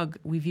a drug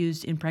we've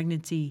used in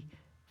pregnancy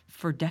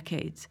for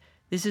decades.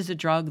 This is a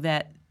drug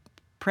that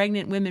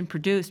pregnant women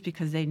produce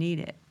because they need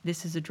it.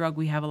 This is a drug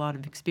we have a lot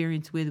of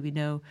experience with. We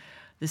know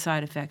the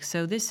side effects.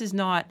 So this is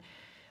not,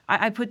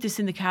 I put this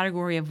in the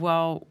category of,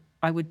 well,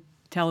 I would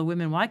tell a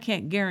woman, well, I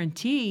can't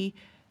guarantee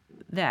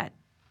that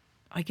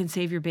I can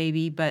save your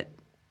baby, but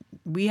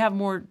we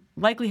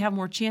likely have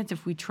more chance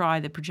if we try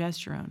the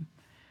progesterone.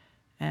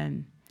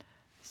 And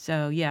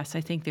so, yes,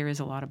 I think there is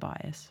a lot of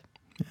bias.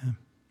 Yeah.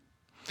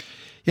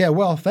 Yeah.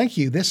 Well, thank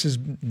you. This has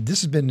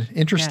been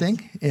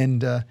interesting,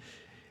 Yes.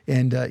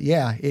 and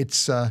yeah,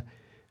 it's an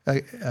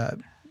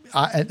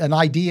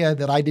idea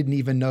that I didn't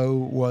even know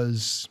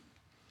was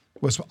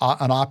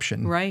an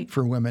option Right.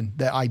 for women.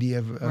 The idea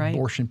of Right.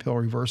 abortion pill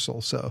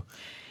reversal. So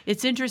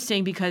It's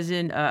interesting because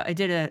I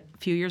did a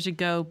few years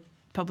ago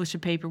published a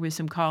paper with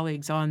some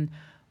colleagues on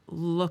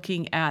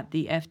looking at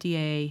the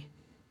FDA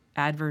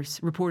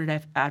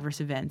reported adverse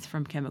events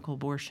from chemical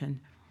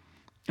abortion,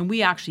 and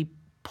we actually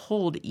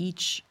pulled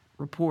each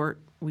report.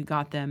 We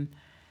got them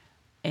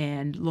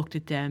and looked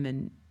at them,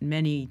 and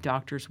many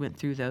doctors went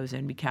through those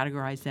and we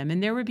categorized them.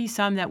 And there would be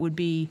some that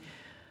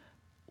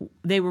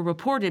they were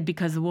reported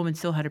because the woman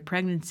still had a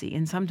pregnancy,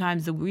 and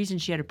sometimes the reason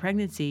she had a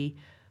pregnancy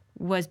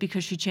was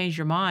because she changed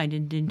her mind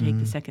and didn't take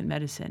the second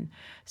medicine.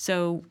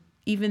 So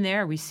even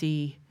there we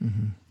see,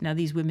 now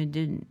these women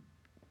didn't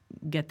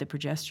get the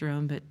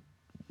progesterone, but,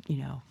 you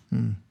know.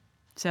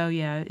 So,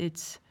 yeah,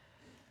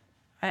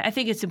 I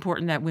think it's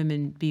important that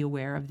women be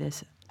aware of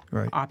this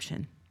right.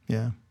 option.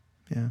 Yeah.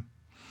 Yeah.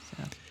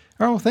 So.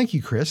 Oh, well, thank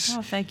you, Chris.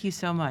 Oh, thank you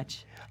so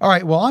much. All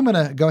right. Well, I'm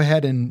going to go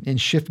ahead and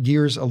shift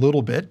gears a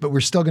little bit, but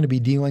we're still going to be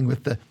dealing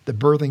with the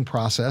birthing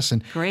process.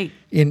 And Great.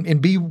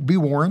 And be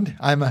warned,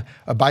 I'm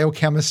a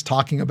biochemist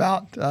talking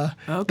about the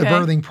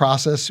birthing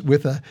process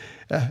with an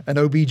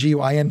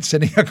OBGYN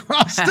sitting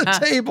across the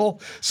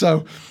table.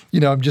 So,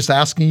 I'm just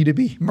asking you to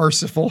be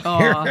merciful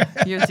here.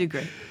 You'll do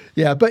great.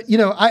 Yeah. But,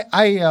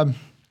 I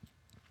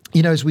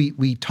as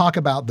we talk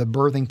about the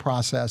birthing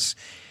process,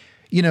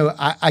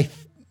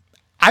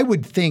 I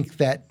would think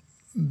that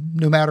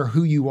no matter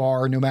who you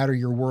are, no matter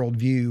your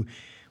worldview,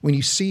 when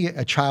you see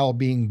a child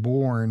being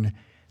born,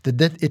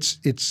 that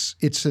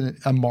it's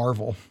a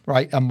marvel,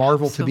 right? A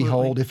marvel Absolutely. to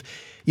behold. If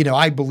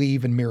I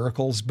believe in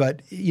miracles,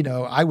 but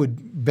I would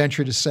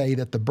venture to say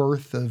that the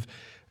birth of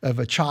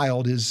a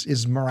child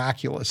is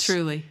miraculous.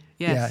 Truly,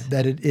 yes.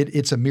 Yeah, that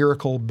it's a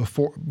miracle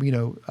before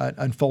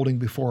unfolding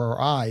before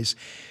our eyes,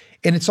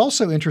 and it's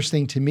also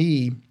interesting to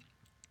me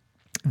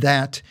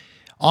that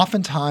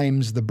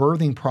oftentimes the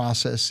birthing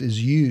process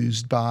is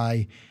used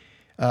by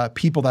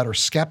people that are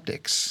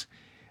skeptics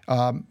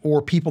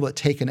or people that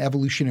take an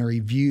evolutionary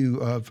view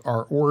of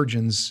our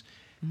origins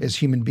as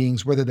human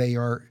beings, whether they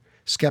are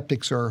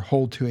skeptics or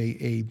hold to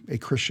a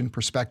Christian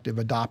perspective,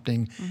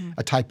 adopting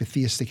a type of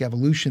theistic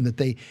evolution, that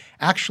they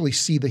actually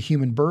see the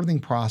human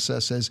birthing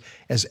process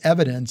as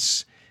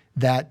evidence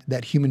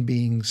that human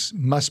beings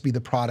must be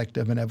the product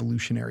of an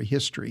evolutionary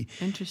history.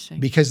 Interesting.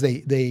 Because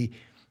they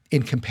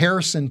in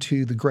comparison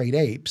to the great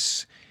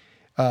apes,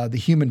 the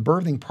human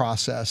birthing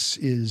process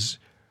is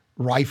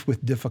rife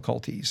with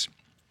difficulties.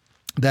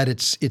 That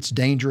it's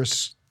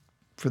dangerous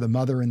for the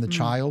mother and the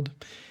child.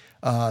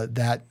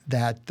 That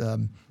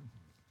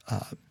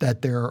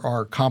there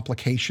are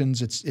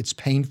complications. It's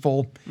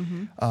painful.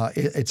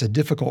 It's a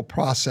difficult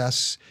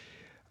process.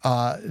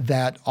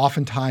 That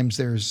oftentimes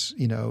there's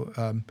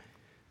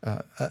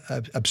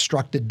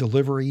obstructed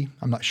delivery.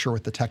 I'm not sure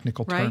what the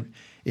technical term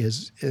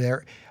is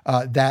there.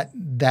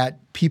 That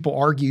people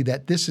argue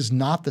that this is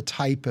not the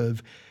type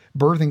of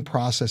birthing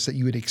process that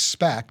you would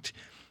expect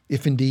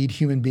if indeed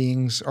human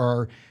beings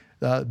are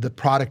the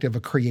product of a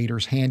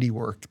creator's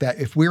handiwork. That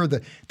if we're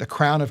the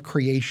crown of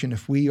creation,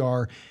 if we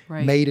are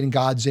made in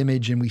God's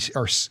image and we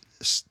are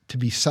to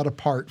be set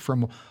apart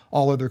from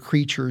all other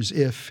creatures,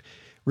 if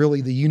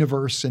really the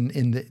universe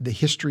and the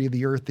history of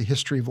the earth, the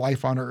history of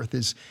life on earth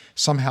is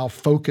somehow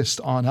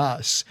focused on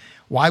us,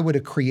 why would a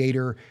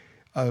creator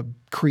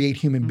create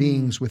human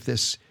beings with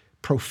this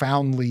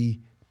profoundly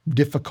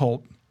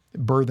difficult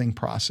birthing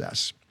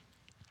process?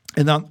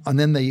 And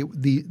then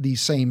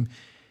these same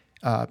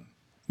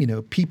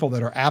people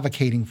that are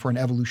advocating for an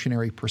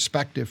evolutionary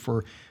perspective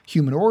for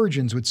human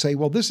origins would say,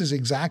 well, this is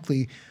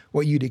exactly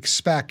what you'd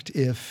expect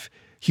if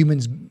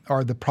humans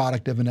are the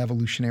product of an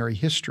evolutionary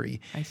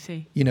history. I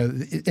see.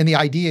 And the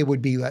idea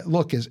would be that,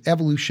 look, as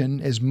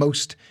evolution, as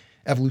most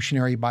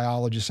evolutionary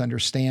biologists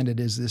understand it,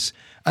 is this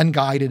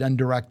unguided,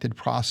 undirected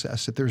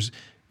process, that there's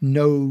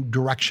no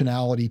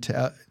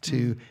directionality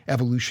to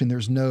evolution.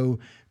 There's no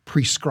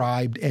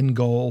prescribed end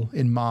goal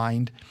in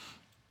mind,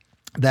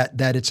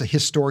 that it's a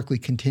historically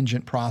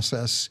contingent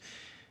process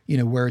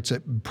where it's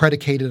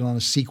predicated on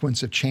a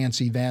sequence of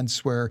chance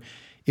events where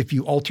if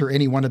you alter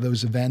any one of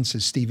those events,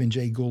 as Stephen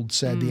Jay Gould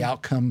said, the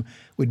outcome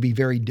would be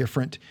very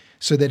different.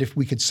 So that if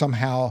we could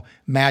somehow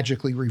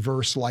magically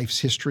reverse life's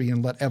history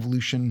and let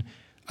evolution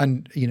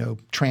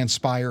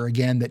transpire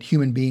again, that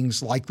human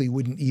beings likely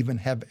wouldn't even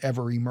have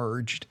ever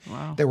emerged.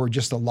 Wow. That were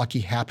just a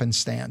lucky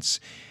happenstance.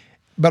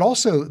 But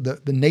also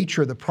the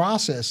nature of the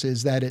process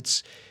is that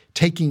it's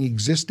taking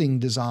existing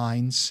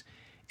designs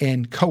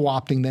and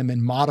co-opting them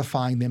and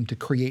modifying them to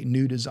create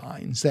new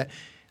designs.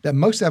 That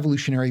most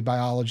evolutionary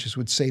biologists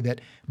would say that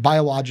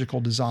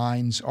biological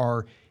designs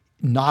are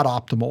not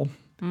optimal.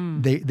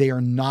 They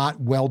are not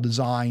well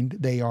designed.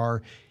 They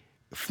are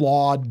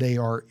flawed. They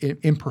are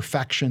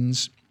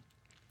imperfections,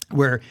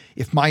 where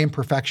if my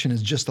imperfection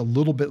is just a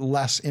little bit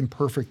less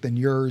imperfect than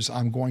yours,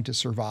 I'm going to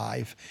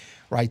survive,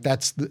 right?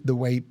 That's the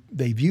way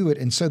they view it.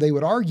 And so they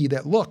would argue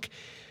that, look,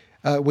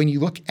 when you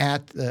look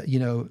at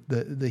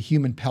the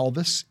human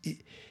pelvis,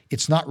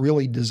 it's not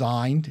really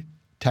designed,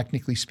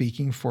 technically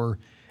speaking, for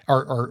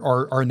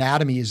our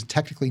anatomy is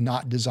technically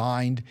not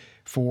designed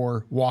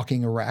for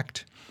walking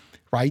erect,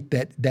 right?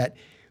 That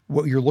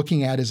what you're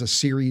looking at is a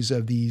series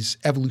of these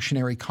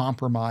evolutionary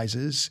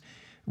compromises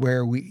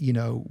where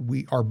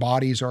our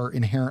bodies are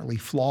inherently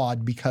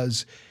flawed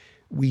because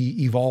we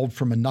evolved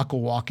from a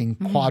knuckle-walking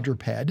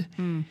quadruped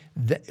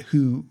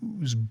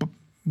whose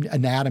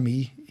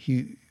anatomy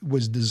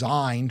was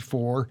designed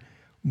for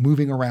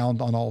moving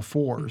around on all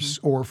fours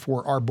or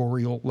for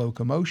arboreal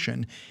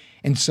locomotion.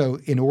 And so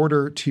in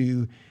order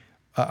to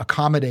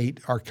accommodate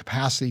our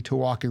capacity to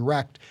walk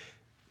erect,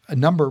 a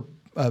number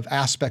of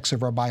aspects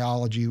of our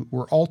biology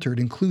were altered,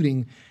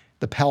 including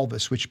the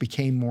pelvis, which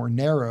became more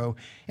narrow.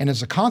 And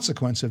as a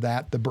consequence of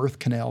that, the birth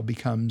canal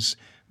becomes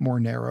more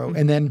narrow.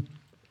 And then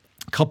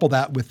couple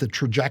that with the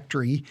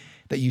trajectory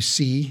that you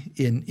see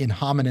in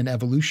hominin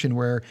evolution,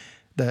 where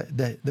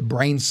the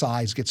brain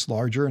size gets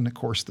larger, and of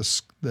course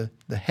the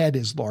head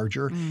is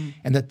larger,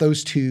 and that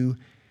those two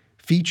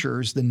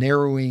features, the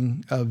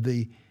narrowing of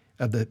the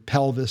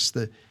pelvis,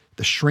 the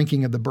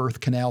shrinking of the birth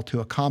canal to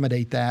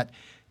accommodate that,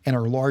 and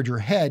our larger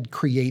head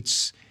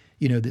creates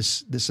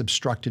this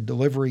obstructed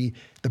delivery.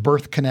 The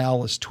birth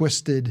canal is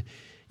twisted,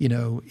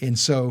 and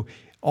so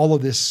all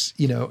of this,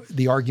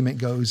 the argument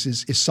goes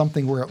is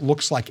something where it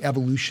looks like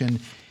evolution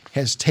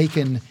has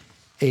taken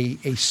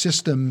a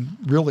system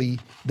really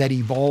that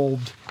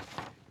evolved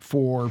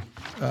for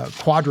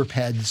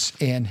quadrupeds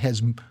and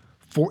has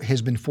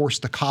been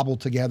forced to cobble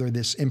together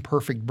this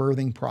imperfect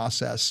birthing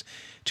process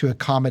to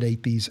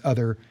accommodate these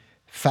other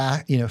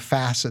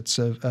facets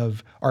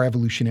of our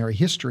evolutionary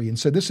history. And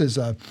so this is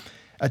a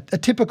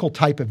typical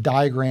type of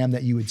diagram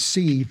that you would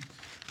see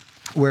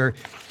where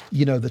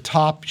the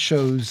top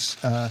shows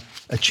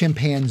a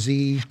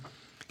chimpanzee,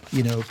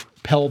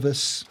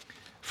 pelvis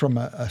from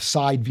a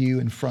side view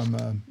and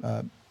from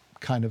a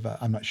kind of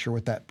I'm not sure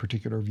what that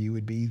particular view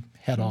would be,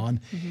 head on.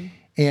 Mm-hmm.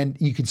 And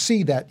you can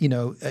see that,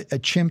 a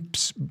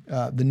chimp's,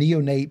 the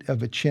neonate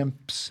of a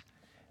chimp's,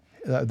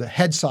 the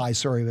head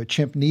size, of a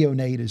chimp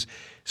neonate is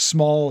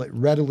small. It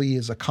readily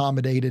is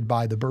accommodated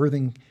by the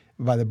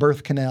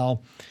birth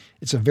canal.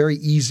 It's a very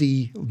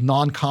easy,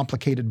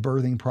 non-complicated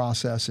birthing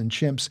process in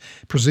chimps,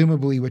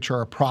 presumably which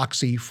are a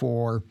proxy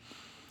for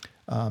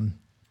the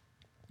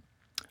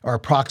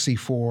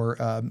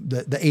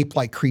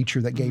ape-like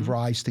creature that gave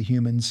rise to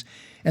humans.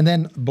 And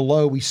then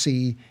below we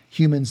see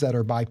humans that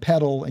are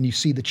bipedal, and you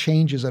see the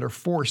changes that are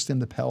forced in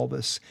the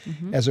pelvis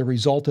as a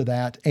result of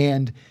that.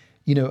 And,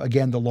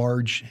 again, the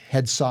large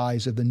head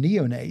size of the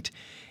neonate.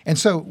 And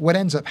so what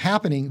ends up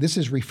happening, this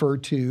is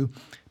referred to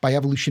by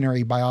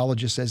evolutionary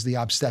biologists as the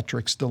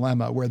obstetrics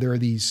dilemma, where there are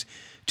these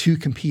two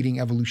competing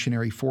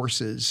evolutionary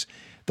forces,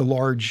 the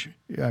large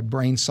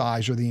brain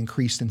size or the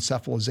increased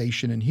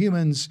encephalization in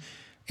humans,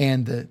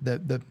 and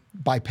the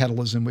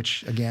bipedalism,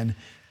 which again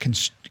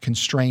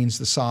constrains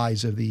the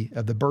size of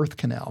the birth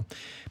canal.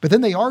 But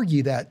then they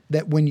argue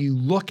that when you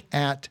look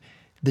at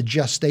the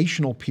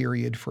gestational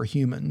period for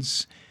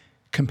humans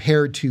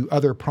compared to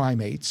other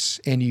primates,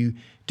 and you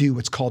do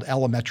what's called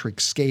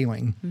allometric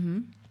scaling,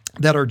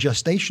 that our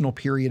gestational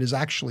period is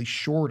actually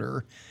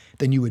shorter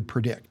than you would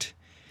predict.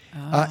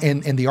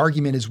 And the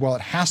argument is, well,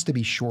 it has to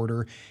be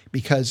shorter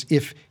because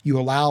if you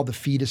allow the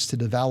fetus to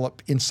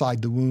develop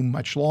inside the womb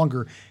much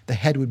longer, the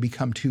head would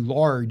become too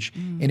large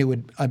and it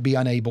would be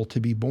unable to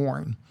be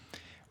born,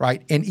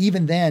 right? And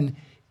even then,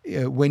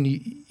 when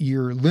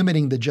you're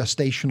limiting the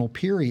gestational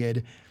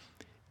period,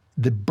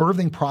 the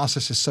birthing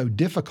process is so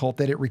difficult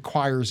that it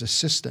requires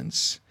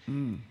assistance.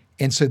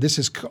 And so this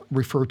is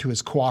referred to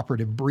as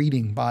cooperative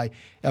breeding by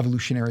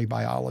evolutionary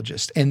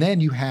biologists. And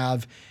then you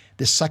have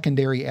this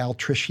secondary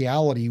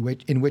altriciality,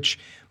 in which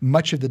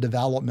much of the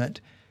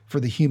development for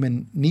the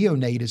human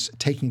neonate is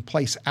taking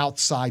place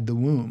outside the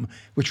womb,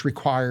 which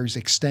requires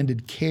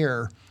extended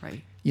care,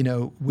 right,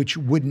 which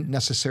wouldn't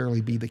necessarily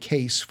be the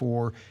case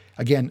for,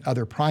 again,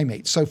 other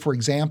primates. So, for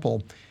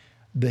example,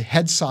 the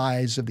head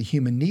size of the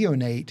human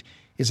neonate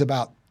is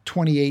about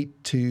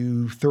 28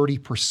 to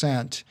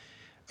 30%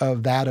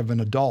 of that of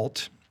an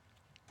adult.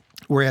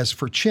 whereas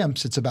for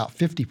chimps, it's about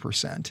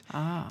 50%.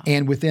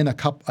 And within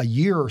a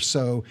year or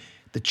so,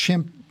 the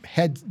chimp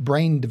head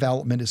brain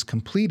development is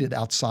completed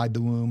outside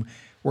the womb,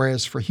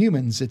 whereas for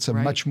humans, it's a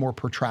much more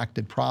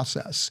protracted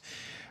process,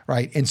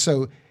 right? And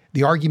so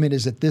the argument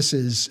is that this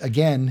is,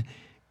 again,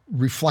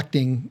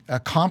 reflecting a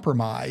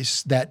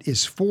compromise that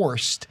is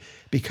forced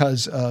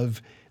because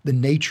of the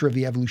nature of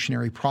the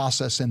evolutionary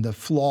process and the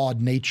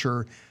flawed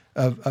nature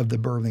of the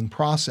birthing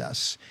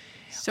process.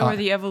 So are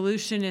the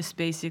evolutionists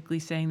basically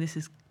saying this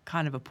is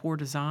kind of a poor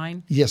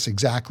design? Yes,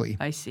 exactly.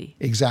 I see.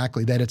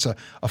 Exactly, that it's a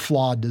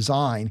flawed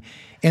design.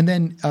 And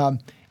then,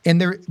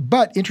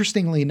 but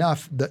interestingly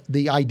enough,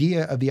 the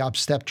idea of the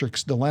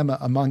obstetrics dilemma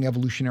among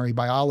evolutionary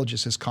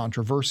biologists is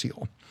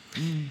controversial.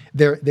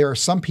 There are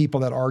some people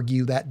that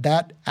argue that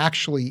that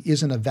actually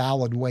isn't a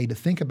valid way to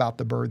think about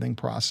the birthing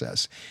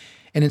process.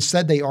 And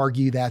instead they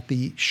argue that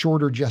the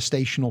shorter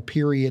gestational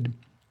period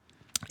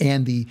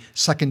and the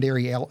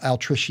secondary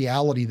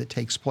altriciality that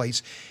takes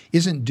place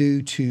isn't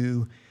due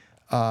to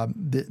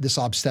this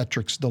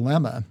obstetrics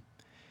dilemma,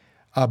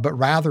 but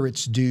rather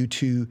it's due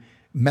to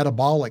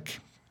metabolic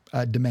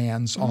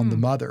demands on the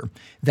mother.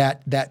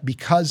 That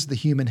because the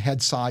human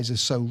head size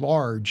is so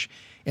large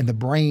and the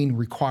brain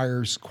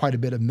requires quite a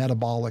bit of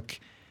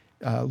metabolic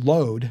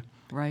load,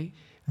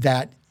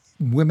 that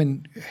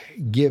women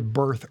give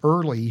birth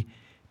early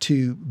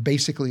to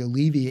basically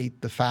alleviate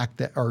the fact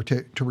that, or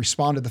to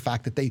respond to the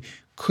fact that they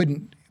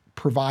couldn't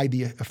provide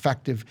the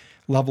effective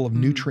level of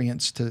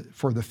nutrients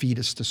for the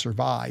fetus to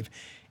survive.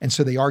 And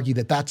so they argue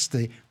that that's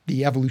the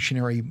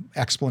evolutionary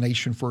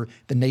explanation for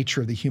the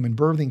nature of the human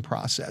birthing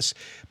process.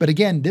 But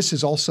again, this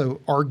is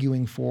also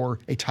arguing for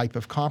a type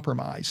of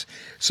compromise.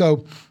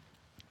 So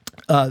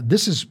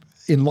this is,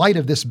 in light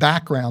of this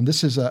background,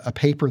 this is a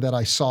paper that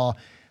I saw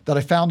that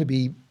I found to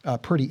be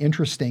pretty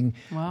interesting,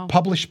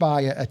 published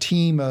by a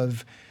team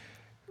of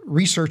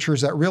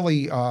researchers that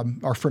really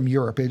are from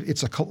Europe.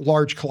 It's a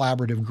large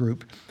collaborative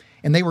group.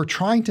 And they were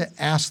trying to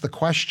ask the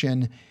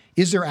question,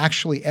 is there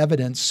actually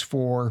evidence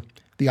for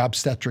the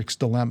obstetrics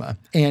dilemma?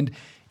 And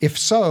if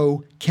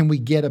so, can we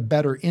get a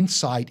better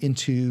insight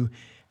into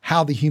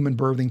how the human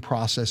birthing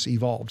process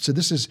evolved? So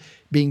this is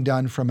being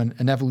done from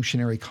an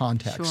evolutionary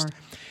context.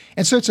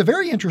 And so it's a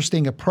very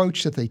interesting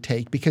approach that they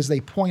take, because they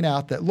point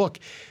out that, look,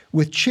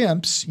 with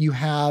chimps, you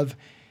have,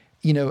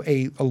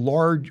 a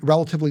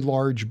relatively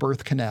large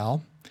birth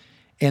canal,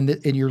 and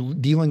you're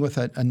dealing with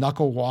a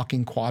knuckle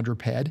walking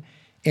quadruped,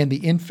 and the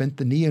infant,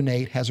 the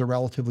neonate, has a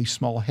relatively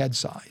small head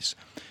size.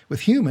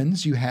 With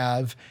humans, you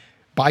have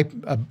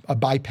a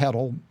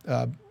bipedal,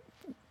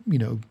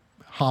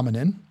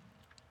 hominin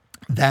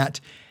that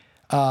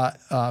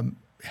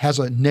has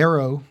a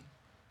narrow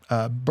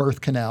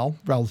birth canal,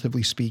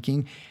 relatively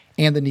speaking,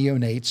 and the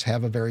neonates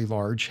have a very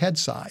large head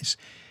size.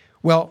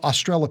 Well,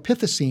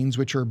 Australopithecines,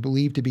 which are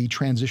believed to be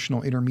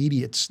transitional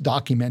intermediates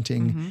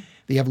documenting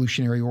the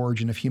evolutionary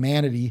origin of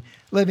humanity,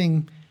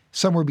 living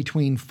somewhere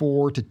between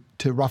 4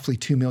 to roughly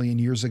 2 million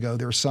years ago.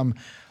 There are some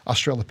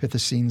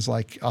Australopithecines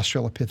like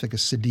Australopithecus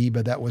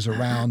sediba that was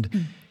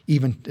around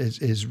even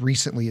as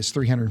recently as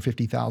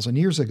 350,000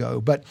 years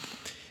ago. But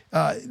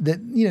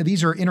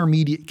these are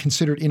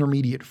considered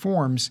intermediate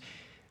forms.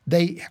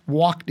 They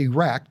walked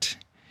erect.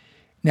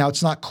 Now,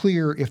 it's not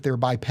clear if their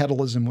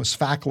bipedalism was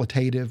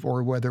facultative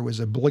or whether it was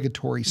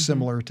obligatory,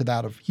 similar to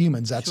that of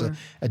humans. That's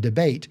a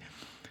debate.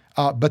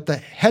 But the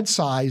head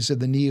size of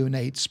the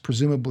neonates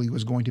presumably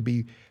was going to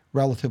be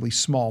relatively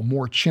small,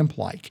 more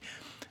chimp-like.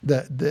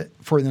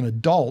 For an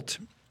adult,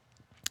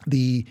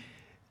 the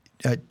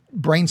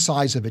brain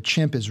size of a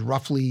chimp is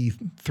roughly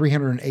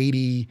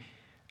 380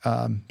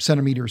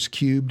 centimeters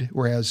cubed,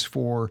 whereas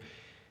for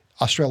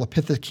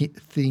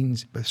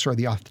Australopithecines,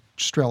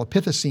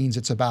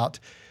 it's about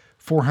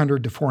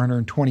 400 to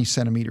 420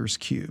 centimeters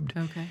cubed.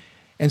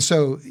 And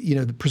so,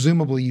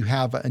 presumably you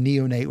have a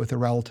neonate with a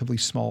relatively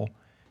small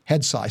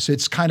head size. So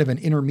it's kind of an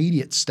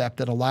intermediate step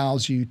that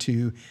allows you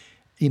to,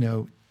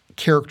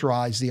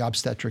 characterize the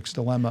obstetrics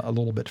dilemma a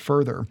little bit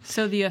further.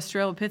 So the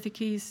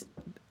Australopithecines,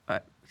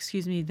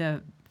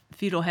 the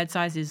fetal head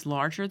size is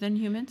larger than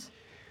humans?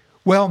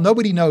 Well,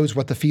 nobody knows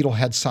what the fetal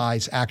head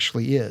size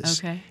actually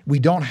is. We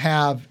don't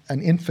have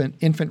an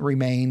infant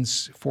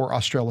remains for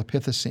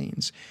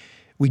Australopithecines.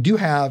 We do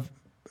have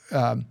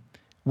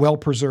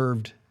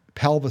well-preserved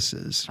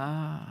pelvises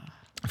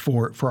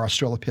for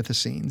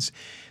Australopithecines.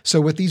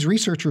 So what these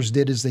researchers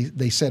did is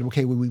they said,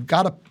 okay, well, we've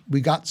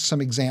got some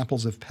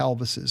examples of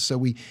pelvises, so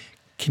we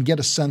can get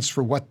a sense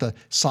for what the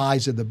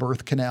size of the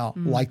birth canal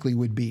likely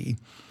would be,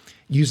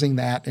 using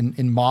that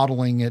and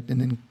modeling it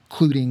and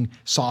including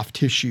soft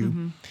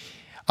tissue.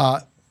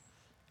 But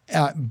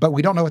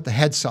we don't know what the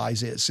head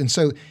size is. And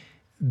so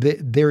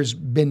there's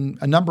been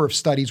a number of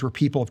studies where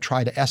people have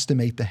tried to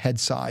estimate the head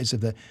size of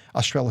the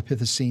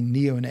Australopithecine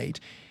neonate.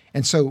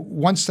 And so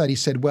one study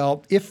said,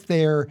 well, if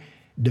their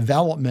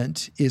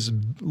development is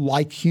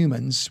like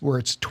humans, where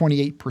it's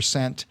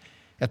 28%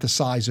 at the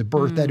size of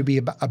birth, that would be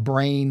a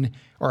brain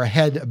or a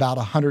head about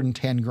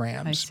 110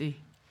 grams. I see.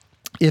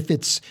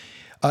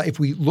 If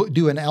we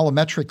do an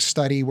allometric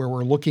study where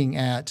we're looking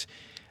at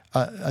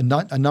a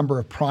number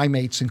of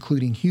primates,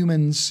 including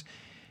humans.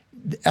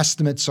 The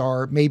estimates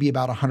are maybe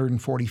about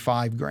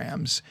 145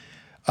 grams.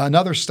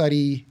 Another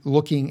study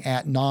looking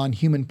at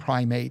non-human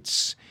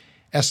primates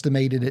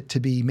estimated it to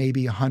be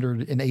maybe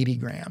 180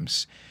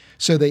 grams.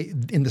 So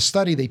in the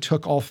study, they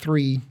took all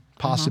three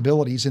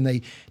possibilities and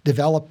they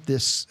developed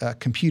this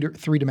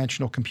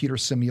three-dimensional computer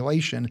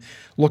simulation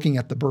looking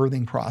at the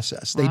birthing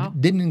process. Wow. They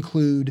didn't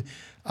include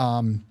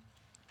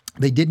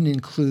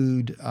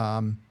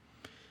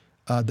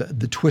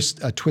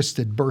the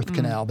twisted birth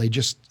canal. They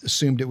just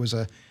assumed it was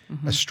a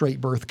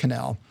straight birth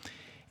canal,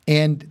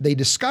 and they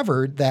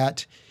discovered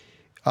that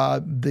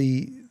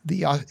the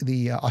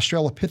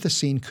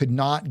Australopithecine could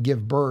not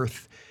give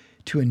birth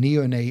to a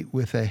neonate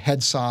with a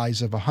head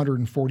size of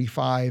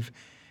 145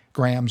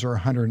 grams or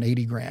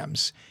 180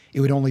 grams. It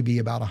would only be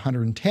about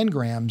 110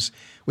 grams,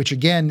 which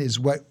again is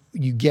what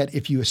you get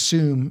if you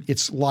assume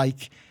it's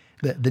like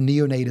the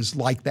neonate is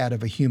like that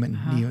of a human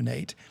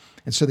neonate.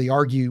 And so they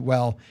argue,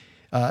 well,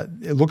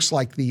 it looks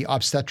like the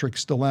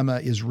obstetrics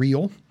dilemma is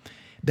real,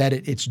 that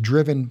it's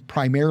driven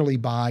primarily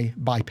by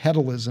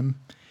bipedalism,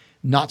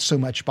 not so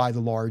much by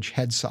the large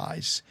head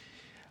size.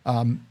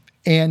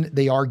 And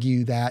they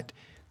argue that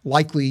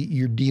likely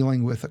you're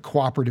dealing with a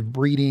cooperative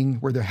breeding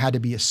where there had to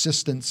be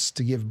assistance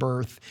to give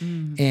birth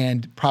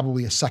and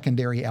probably a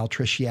secondary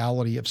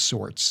altriciality of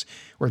sorts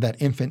where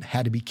that infant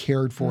had to be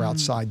cared for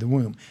outside the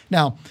womb.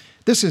 Now,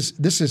 this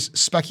is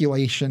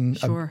speculation,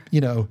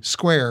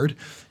 squared,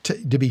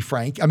 to be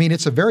frank. I mean,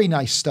 it's a very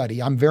nice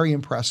study. I'm very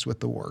impressed with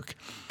the work.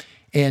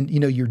 And,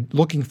 you're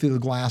looking through the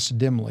glass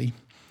dimly,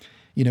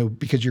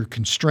 because you're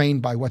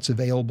constrained by what's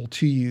available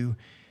to you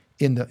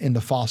in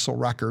the fossil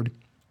record.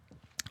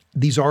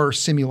 These are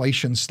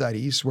simulation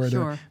studies where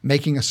they're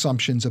making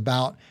assumptions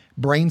about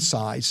brain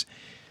size.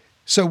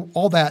 So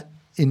all that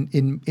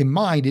in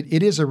mind,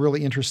 it is a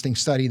really interesting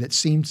study that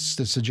seems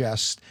to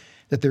suggest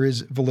that there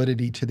is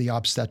validity to the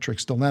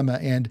obstetrics dilemma.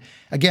 And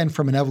again,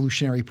 from an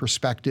evolutionary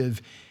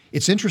perspective,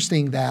 it's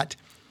interesting that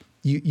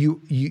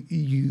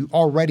you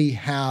already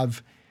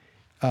have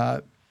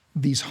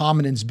these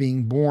hominins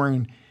being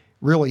born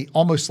really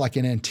almost like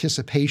an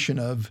anticipation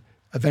of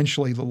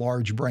eventually the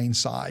large brain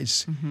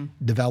size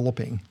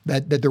developing,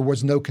 that there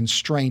was no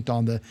constraint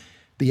on the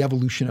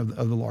evolution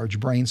of the large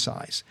brain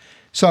size.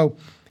 So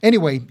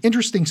anyway,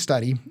 interesting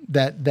study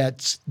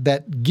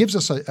that gives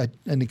us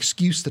an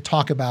excuse to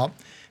talk about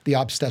the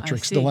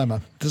obstetrics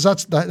dilemma. Because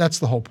that's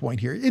the whole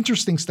point here.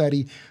 Interesting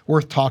study,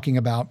 worth talking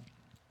about.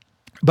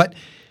 But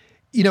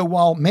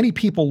while many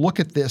people look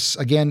at this,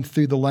 again,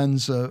 through the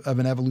lens of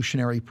an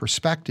evolutionary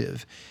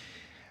perspective,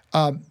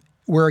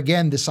 where,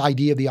 again, this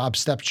idea of the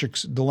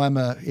obstetrics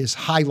dilemma is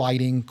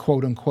highlighting,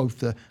 quote unquote,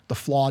 the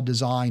flawed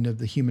design of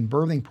the human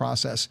birthing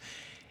process,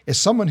 as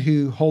someone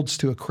who holds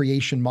to a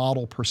creation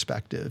model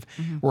perspective,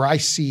 where I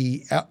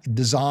see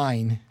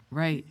design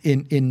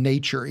in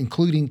nature,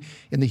 including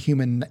in the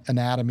human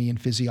anatomy and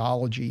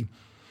physiology,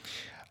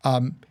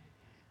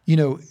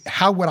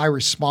 how would I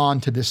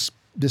respond to this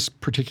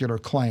particular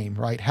claim,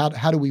 right?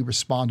 How do we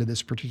respond to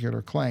this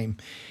particular claim?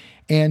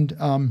 And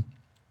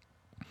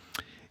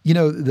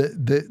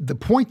the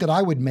point that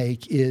I would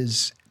make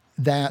is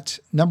that,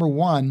 number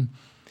one,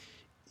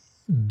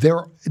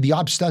 the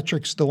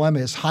obstetrics dilemma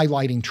is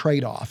highlighting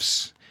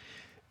trade-offs,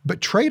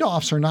 but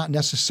trade-offs are not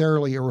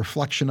necessarily a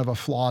reflection of a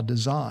flawed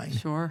design.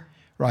 Sure.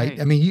 Right?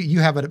 I mean, you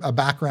have a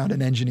background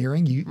in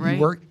engineering. You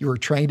were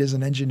trained as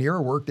an engineer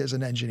or worked as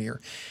an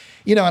engineer.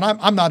 And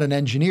I'm not an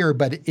engineer,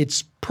 but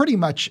it's pretty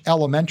much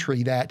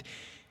elementary that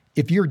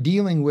if you're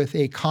dealing with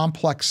a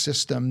complex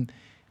system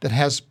that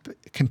has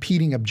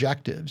competing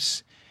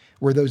objectives,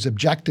 where those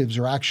objectives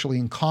are actually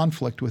in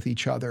conflict with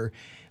each other,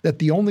 that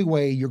the only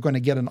way you're going to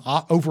get an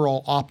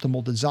overall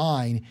optimal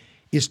design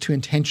is to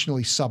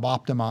intentionally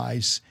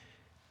suboptimize,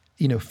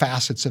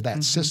 facets of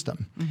that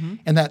system.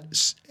 And that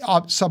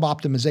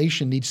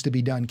suboptimization needs to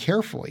be done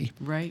carefully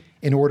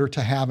in order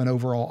to have an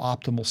overall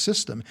optimal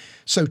system.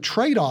 So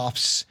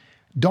trade-offs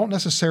don't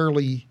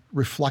necessarily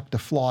reflect a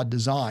flawed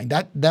design.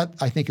 That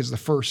I think is the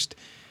first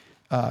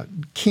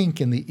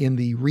kink in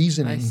the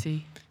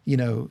reasoning,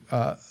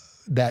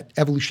 that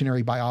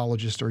evolutionary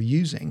biologists are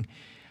using.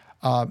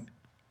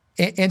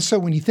 And so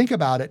when you think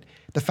about it,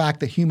 the fact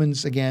that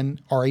humans, again,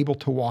 are able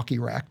to walk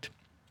erect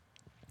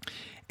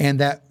and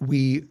that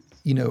we,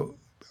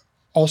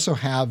 also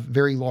have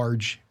very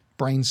large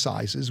brain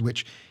sizes,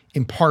 which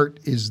in part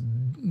is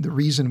the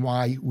reason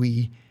why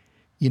we,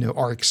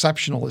 are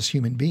exceptional as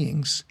human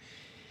beings,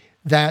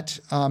 that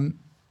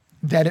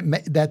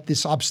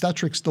this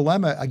obstetrics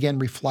dilemma, again,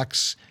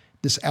 reflects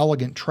this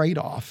elegant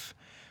trade-off,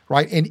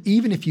 right? And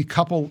even if you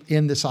couple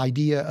in this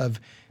idea of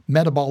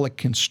metabolic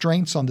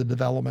constraints on the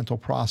developmental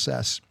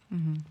process,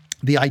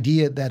 the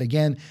idea that,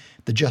 again,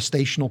 the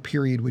gestational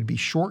period would be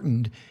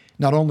shortened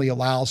not only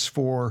allows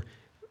for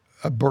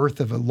a birth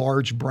of a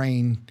large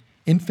brain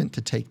infant to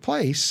take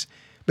place,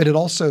 but it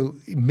also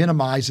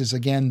minimizes,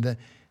 again,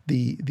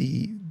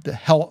 the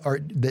health or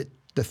the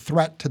the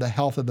threat to the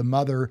health of the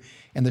mother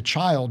and the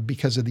child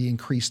because of the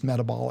increased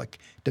metabolic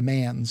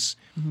demands,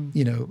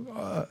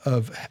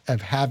 of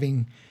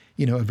having,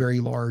 a very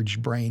large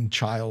brain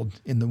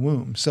child in the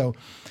womb. So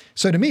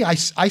to me, I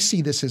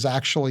see this as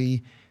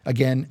actually,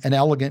 again, an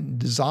elegant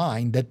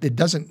design that it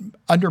doesn't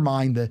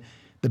undermine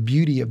the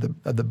beauty of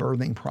the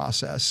birthing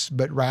process,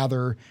 but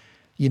rather,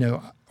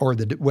 or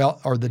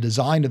the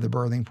design of the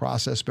birthing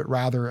process, but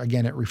rather,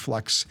 again, it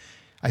reflects,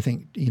 I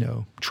think,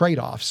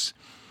 trade-offs.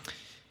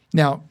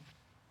 Now,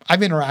 I've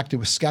interacted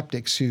with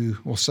skeptics who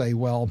will say,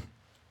 well,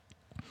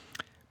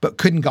 but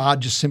couldn't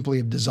God just simply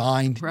have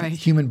designed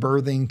human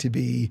birthing to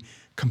be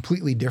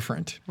completely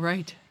different?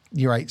 Right.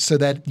 You're right, so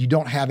that you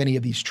don't have any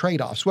of these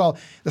trade-offs. Well,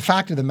 the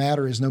fact of the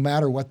matter is no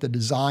matter what the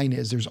design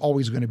is, there's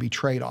always going to be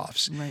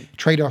trade-offs. Right.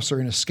 Trade-offs are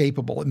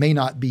inescapable. It may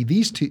not be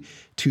these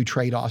two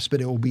trade-offs, but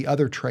it will be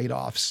other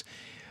trade-offs.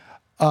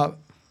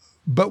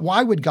 But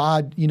why would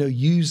God,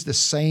 use the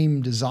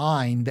same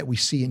design that we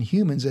see in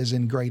humans as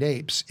in great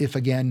apes if,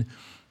 again,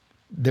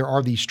 there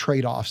are these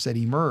trade-offs that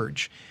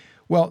emerge?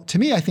 Well, to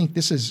me, I think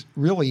this is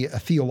really a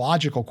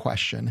theological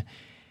question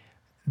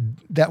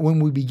that when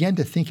we begin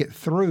to think it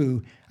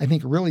through, I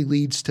think really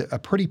leads to a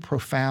pretty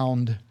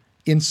profound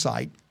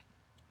insight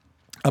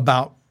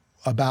about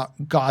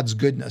God's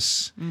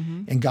goodness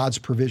and God's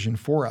provision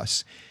for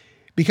us.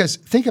 Because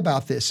think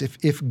about this,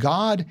 if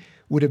God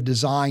would have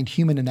designed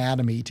human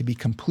anatomy to be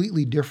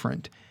completely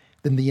different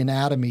than the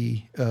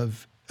anatomy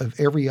of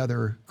every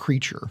other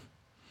creature,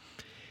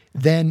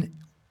 then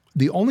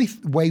the only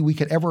way we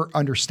could ever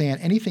understand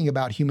anything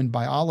about human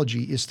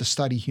biology is to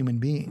study human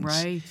beings.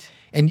 Right.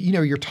 And,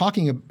 you're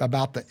talking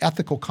about the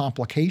ethical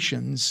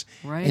complications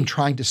in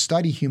trying to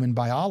study human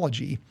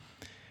biology,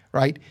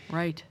 right?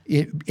 Right.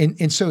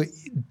 And so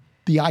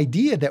the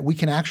idea that we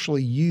can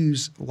actually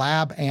use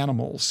lab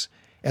animals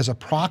as a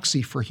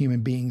proxy for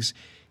human beings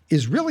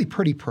is really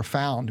pretty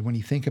profound when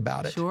you think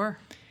about it. Sure.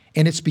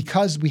 And it's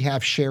because we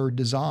have shared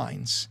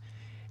designs.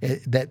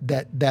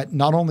 That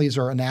not only is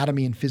our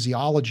anatomy and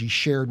physiology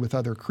shared with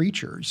other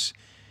creatures,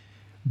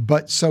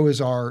 but so is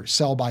our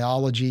cell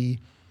biology,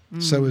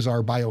 so is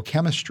our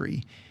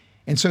biochemistry.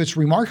 And so it's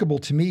remarkable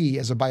to me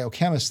as a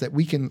biochemist that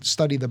we can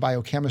study the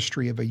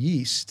biochemistry of a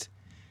yeast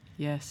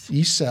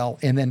cell,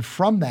 and then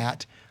from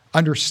that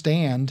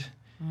understand,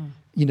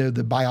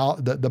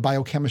 the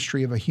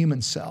biochemistry of a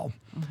human cell,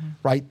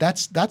 right?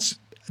 That's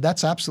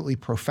absolutely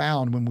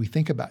profound when you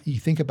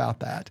think about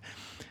that.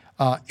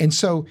 And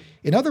so,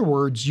 in other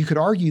words, you could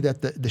argue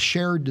that the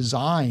shared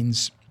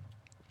designs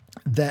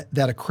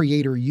that a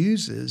creator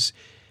uses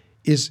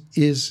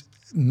is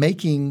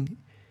making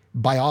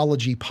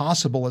biology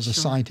possible as a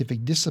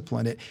scientific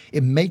discipline.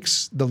 It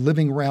makes the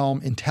living realm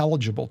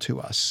intelligible to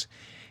us.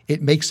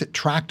 It makes it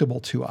tractable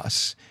to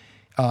us.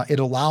 It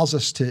allows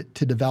us to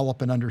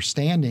develop an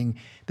understanding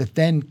that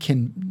then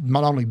can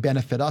not only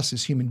benefit us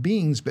as human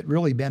beings, but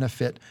really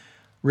benefit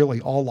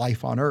all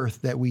life on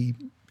earth that we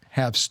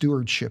have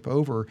stewardship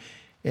over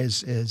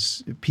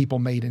as people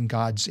made in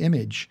God's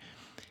image.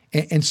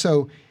 And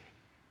so,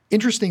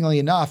 interestingly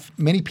enough,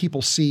 many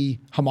people see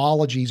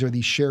homologies or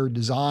these shared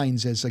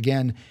designs as,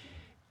 again,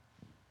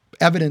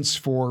 evidence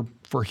for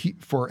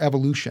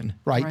evolution,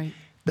 right?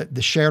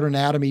 The shared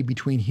anatomy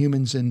between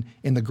humans and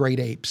the great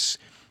apes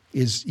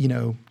is,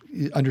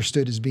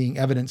 understood as being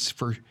evidence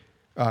for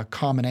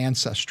common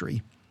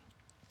ancestry.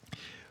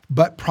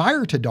 But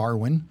prior to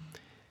Darwin,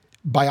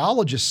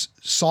 biologists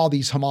saw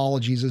these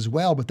homologies as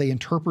well, but they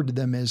interpreted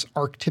them as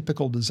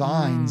archetypical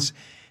designs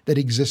that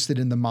existed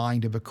in the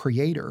mind of a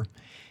creator.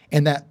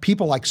 And that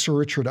people like Sir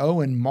Richard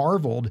Owen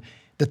marveled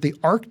that the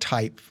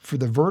archetype for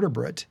the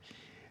vertebrate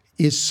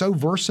is so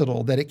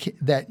versatile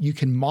that you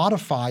can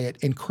modify it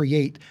and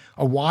create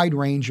a wide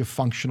range of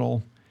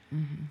functional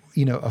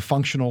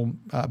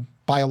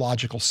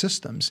biological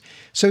systems.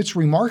 So it's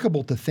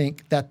remarkable to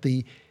think that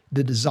the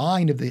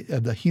design of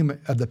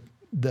the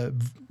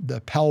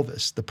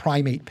pelvis, the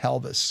primate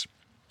pelvis.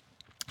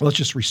 Let's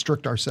just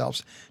restrict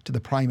ourselves to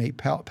the primate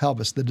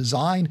pelvis. The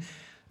design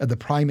of the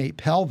primate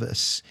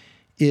pelvis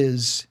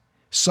is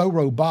so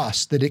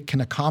robust that it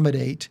can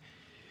accommodate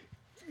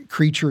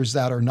creatures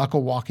that are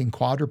knuckle-walking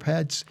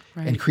quadrupeds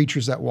and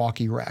creatures that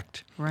walk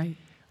erect.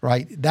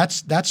 Right.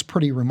 That's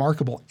pretty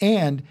remarkable,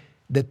 and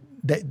that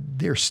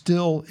they're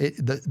still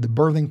the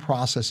birthing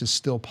process is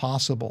still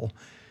possible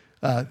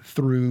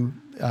through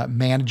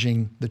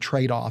managing the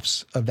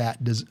trade-offs of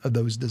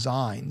those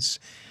designs,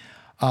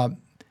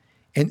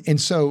 and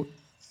so,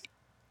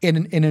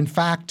 in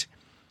fact,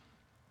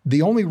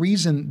 the only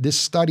reason this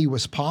study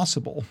was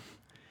possible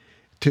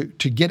to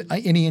get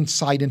any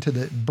insight into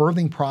the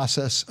birthing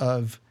process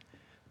of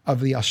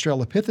the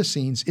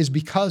Australopithecines is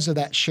because of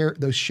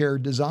those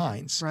shared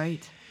designs.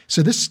 Right.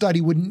 So this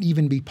study wouldn't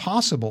even be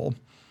possible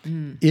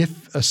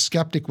if a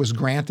skeptic was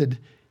granted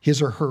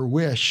his or her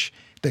wish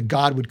that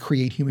God would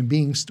create human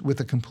beings with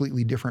a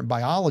completely different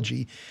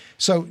biology.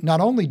 So not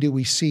only do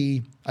we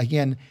see,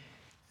 again,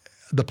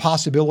 the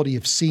possibility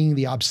of seeing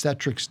the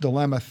obstetrics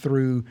dilemma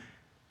through,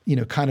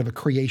 kind of a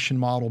creation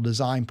model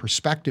design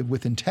perspective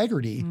with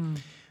integrity,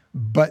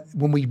 But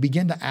when we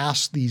begin to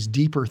ask these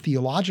deeper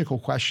theological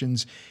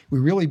questions, we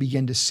really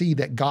begin to see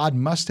that God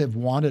must have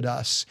wanted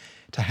us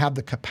to have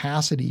the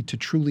capacity to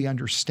truly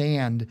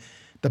understand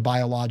the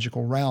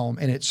biological realm.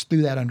 And it's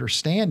through that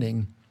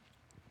understanding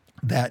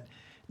that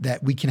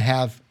we can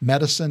have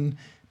medicine,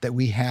 that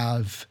we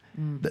have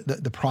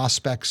the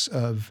prospects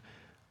of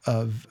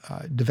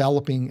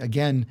developing,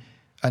 again,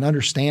 an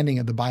understanding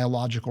of the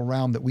biological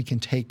realm that we can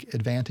take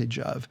advantage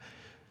of.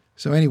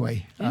 So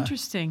anyway.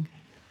 Interesting.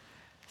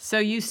 So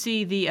you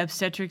see the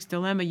obstetrics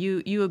dilemma.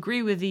 You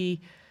agree with the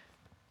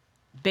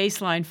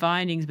baseline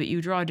findings, but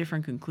you draw a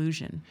different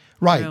conclusion.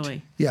 Right.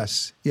 Really.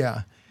 Yes.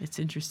 Yeah. It's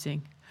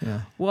interesting.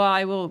 Yeah. Well,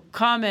 I will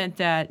comment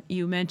that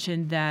you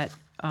mentioned that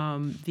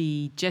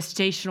the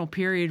gestational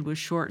period was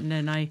shortened,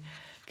 and I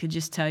could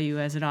just tell you,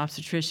 as an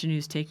obstetrician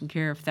who's taken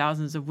care of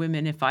thousands of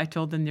women, if I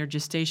told them their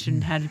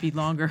gestation had to be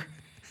longer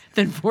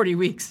than 40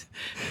 weeks,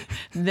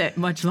 that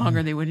much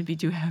longer, they wouldn't be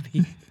too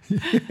happy.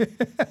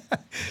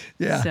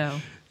 Yeah. So.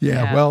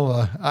 Yeah.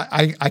 Well,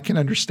 I can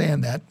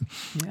understand that.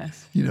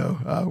 Yes.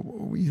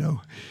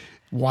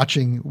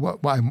 Watching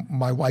what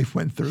my wife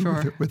went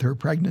through with her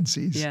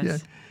pregnancies. Yes. Yeah.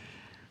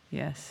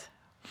 Yes.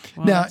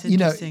 Well, Now, that's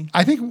interesting.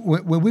 I think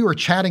when we were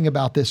chatting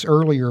about this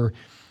earlier,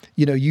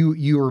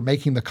 you were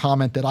making the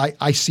comment that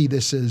I see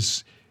this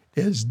as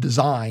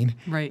design,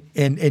 Right?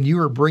 And you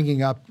were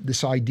bringing up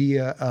this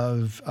idea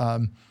of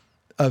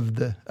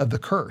the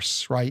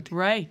curse, right?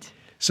 Right.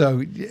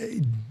 So,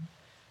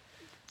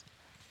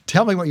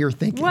 tell me what you're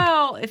thinking.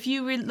 Well, if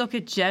you look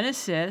at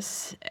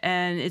Genesis,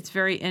 and it's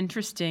very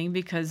interesting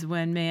because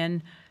when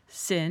man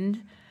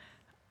sinned,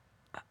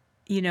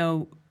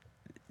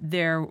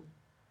 there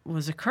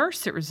was a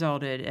curse that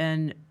resulted.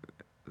 And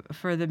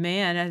for the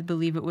man, I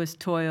believe it was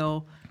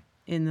toil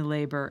in the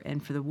labor,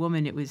 and for the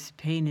woman, it was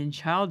pain in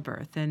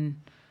childbirth.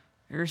 And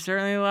there's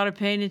certainly a lot of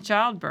pain in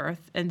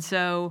childbirth. And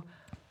so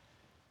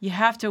you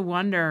have to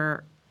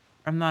wonder,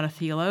 I'm not a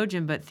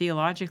theologian, but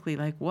theologically,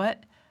 like,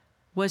 what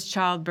was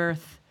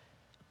childbirth,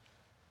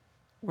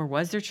 or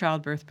was there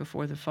childbirth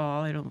before the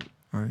fall? I don't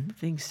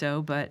think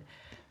so, but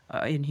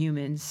in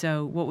humans.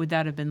 So what would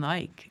that have been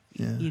like?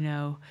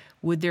 Yeah.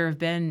 Would there have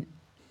been,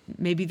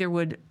 maybe there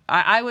would,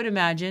 I would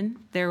imagine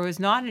there was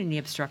not any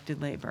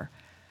obstructed labor.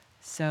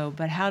 So,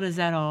 but how does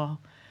that all,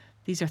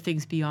 these are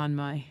things beyond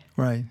my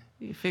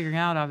figuring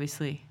out,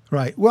 obviously.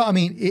 Right. Well, I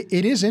mean,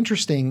 it is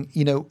interesting,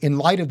 in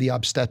light of the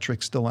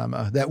obstetrics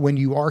dilemma, that when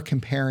you are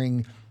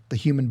comparing the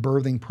human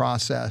birthing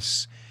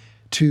process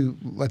to,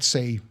 let's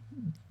say,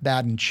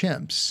 that in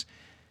chimps,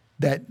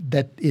 that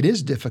it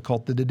is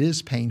difficult, that it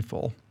is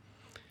painful.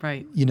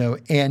 Right.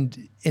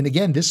 And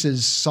again, this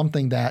is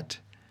something that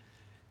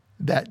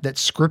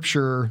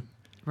Scripture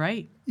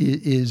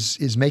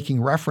is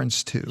making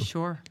reference to.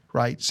 Sure.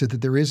 Right, so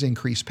that there is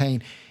increased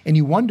pain. And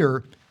you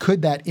wonder,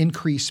 could that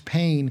increased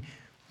pain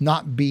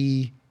not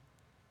be,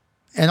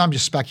 and I'm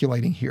just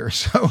speculating here,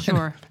 so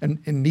sure.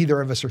 and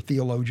neither of us are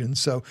theologians,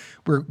 so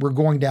we're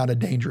going down a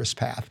dangerous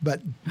path,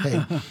 but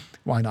hey,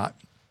 why not?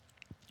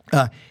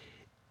 That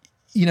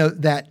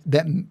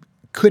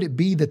could it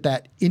be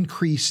that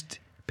increased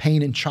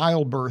pain in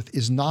childbirth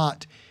is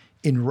not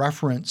in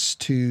reference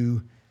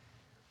to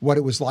what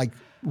it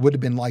would have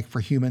been like for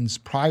humans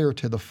prior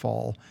to the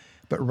fall,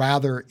 but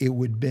rather it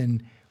would have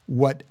been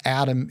what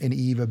Adam and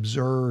Eve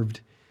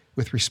observed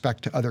with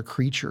respect to other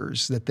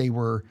creatures that they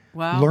were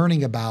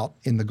learning about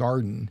in the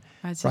garden.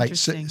 That's right.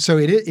 Interesting. So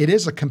it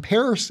is a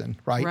comparison,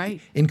 right?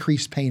 Right.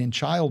 Increased pain in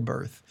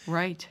childbirth.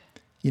 Right.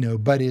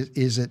 But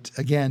is it,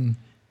 again,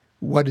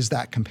 what is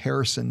that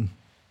comparison?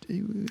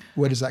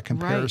 What is that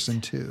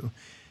comparison to?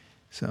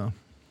 So.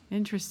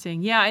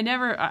 Interesting. Yeah, I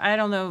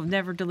don't know,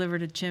 never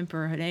delivered a chimp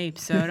or an ape,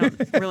 so I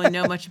don't really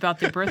know much about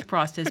their birth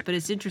process, but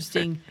it's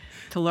interesting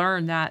to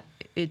learn that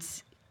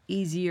it's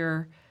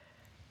easier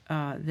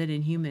than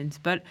in humans.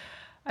 But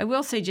I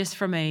will say, just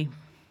from a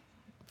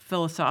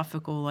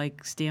philosophical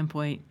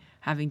standpoint,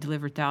 having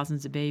delivered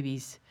thousands of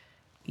babies,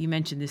 you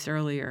mentioned this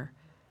earlier.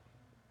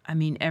 I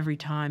mean, every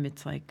time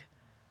it's like,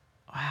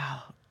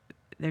 wow,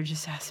 there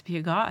just has to be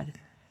a God.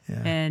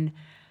 Yeah. And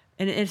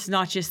it's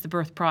not just the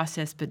birth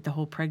process, but the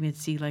whole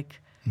pregnancy,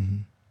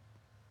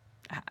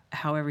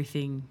 how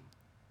everything,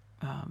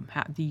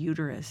 the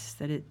uterus,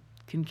 that it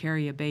can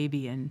carry a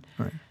baby. And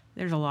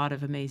there's a lot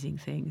of amazing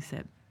things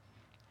that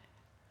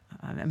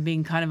I'm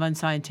being kind of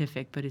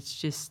unscientific, but it's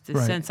just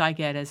the sense I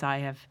get as I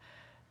have,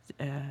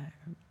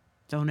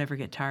 don't ever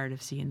get tired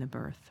of seeing the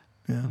birth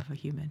of a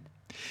human.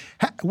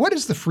 What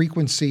is the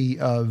frequency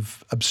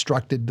of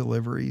obstructed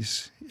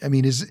deliveries? I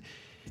mean,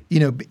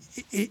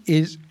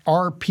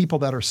 are people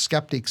that are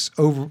skeptics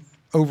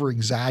over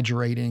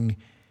exaggerating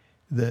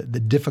the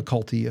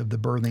difficulty of the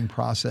birthing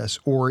process,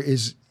 or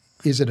is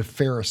it a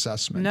fair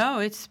assessment? No,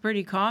 it's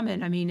pretty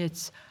common. I mean,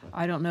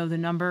 I don't know the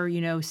number.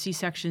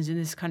 C-sections in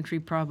this country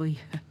probably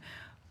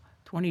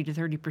 20 to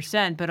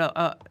 30%,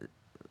 but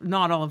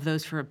not all of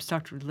those for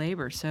obstructed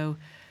labor. So,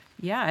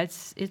 yeah,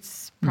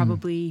 it's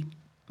probably.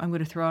 I'm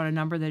going to throw out a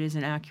number that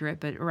isn't accurate,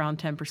 but around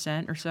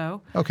 10% or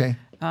so. Okay.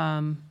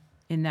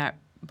 In that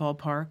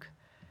ballpark.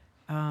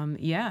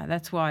 yeah,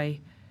 that's why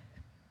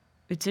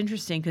it's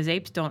interesting, because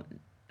apes don't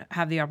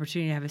have the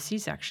opportunity to have a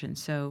C-section.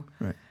 So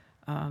Right.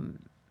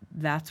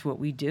 That's what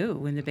we do.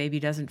 When the baby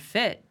doesn't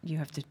fit, you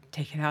have to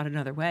take it out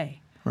another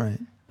way. Right.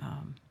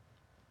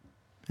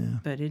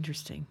 But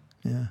interesting.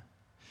 Yeah.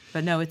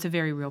 But no, it's a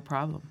very real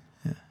problem.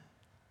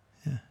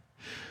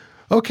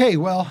 Okay,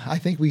 well, I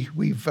think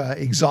we've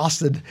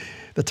exhausted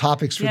the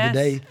topics for Yes,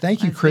 today.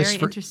 Thank you, that's Chris,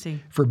 very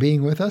interesting. for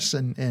being with us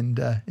and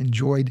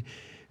enjoyed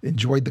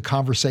the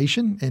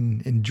conversation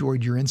and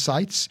enjoyed your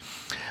insights.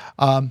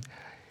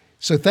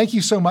 So thank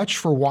you so much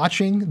for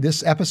watching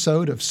this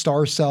episode of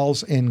Star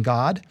Cells in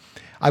God.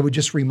 I would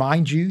just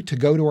remind you to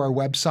go to our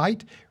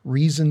website,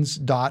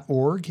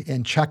 reasons.org,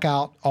 and check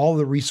out all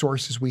the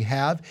resources we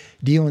have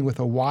dealing with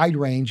a wide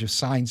range of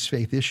science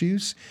faith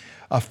issues.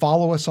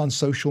 Follow us on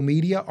social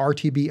media,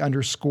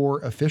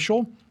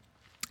 RTB_official.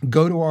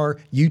 Go to our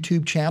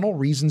YouTube channel,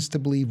 Reasons to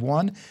Believe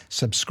 1.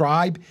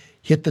 Subscribe,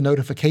 hit the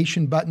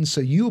notification button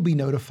so you'll be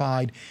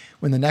notified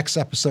when the next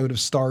episode of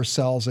Star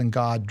Cells and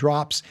God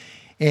drops.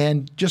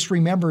 And just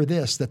remember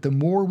this, that the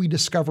more we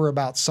discover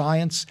about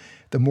science,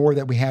 the more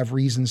that we have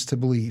reasons to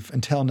believe.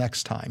 Until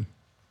next time.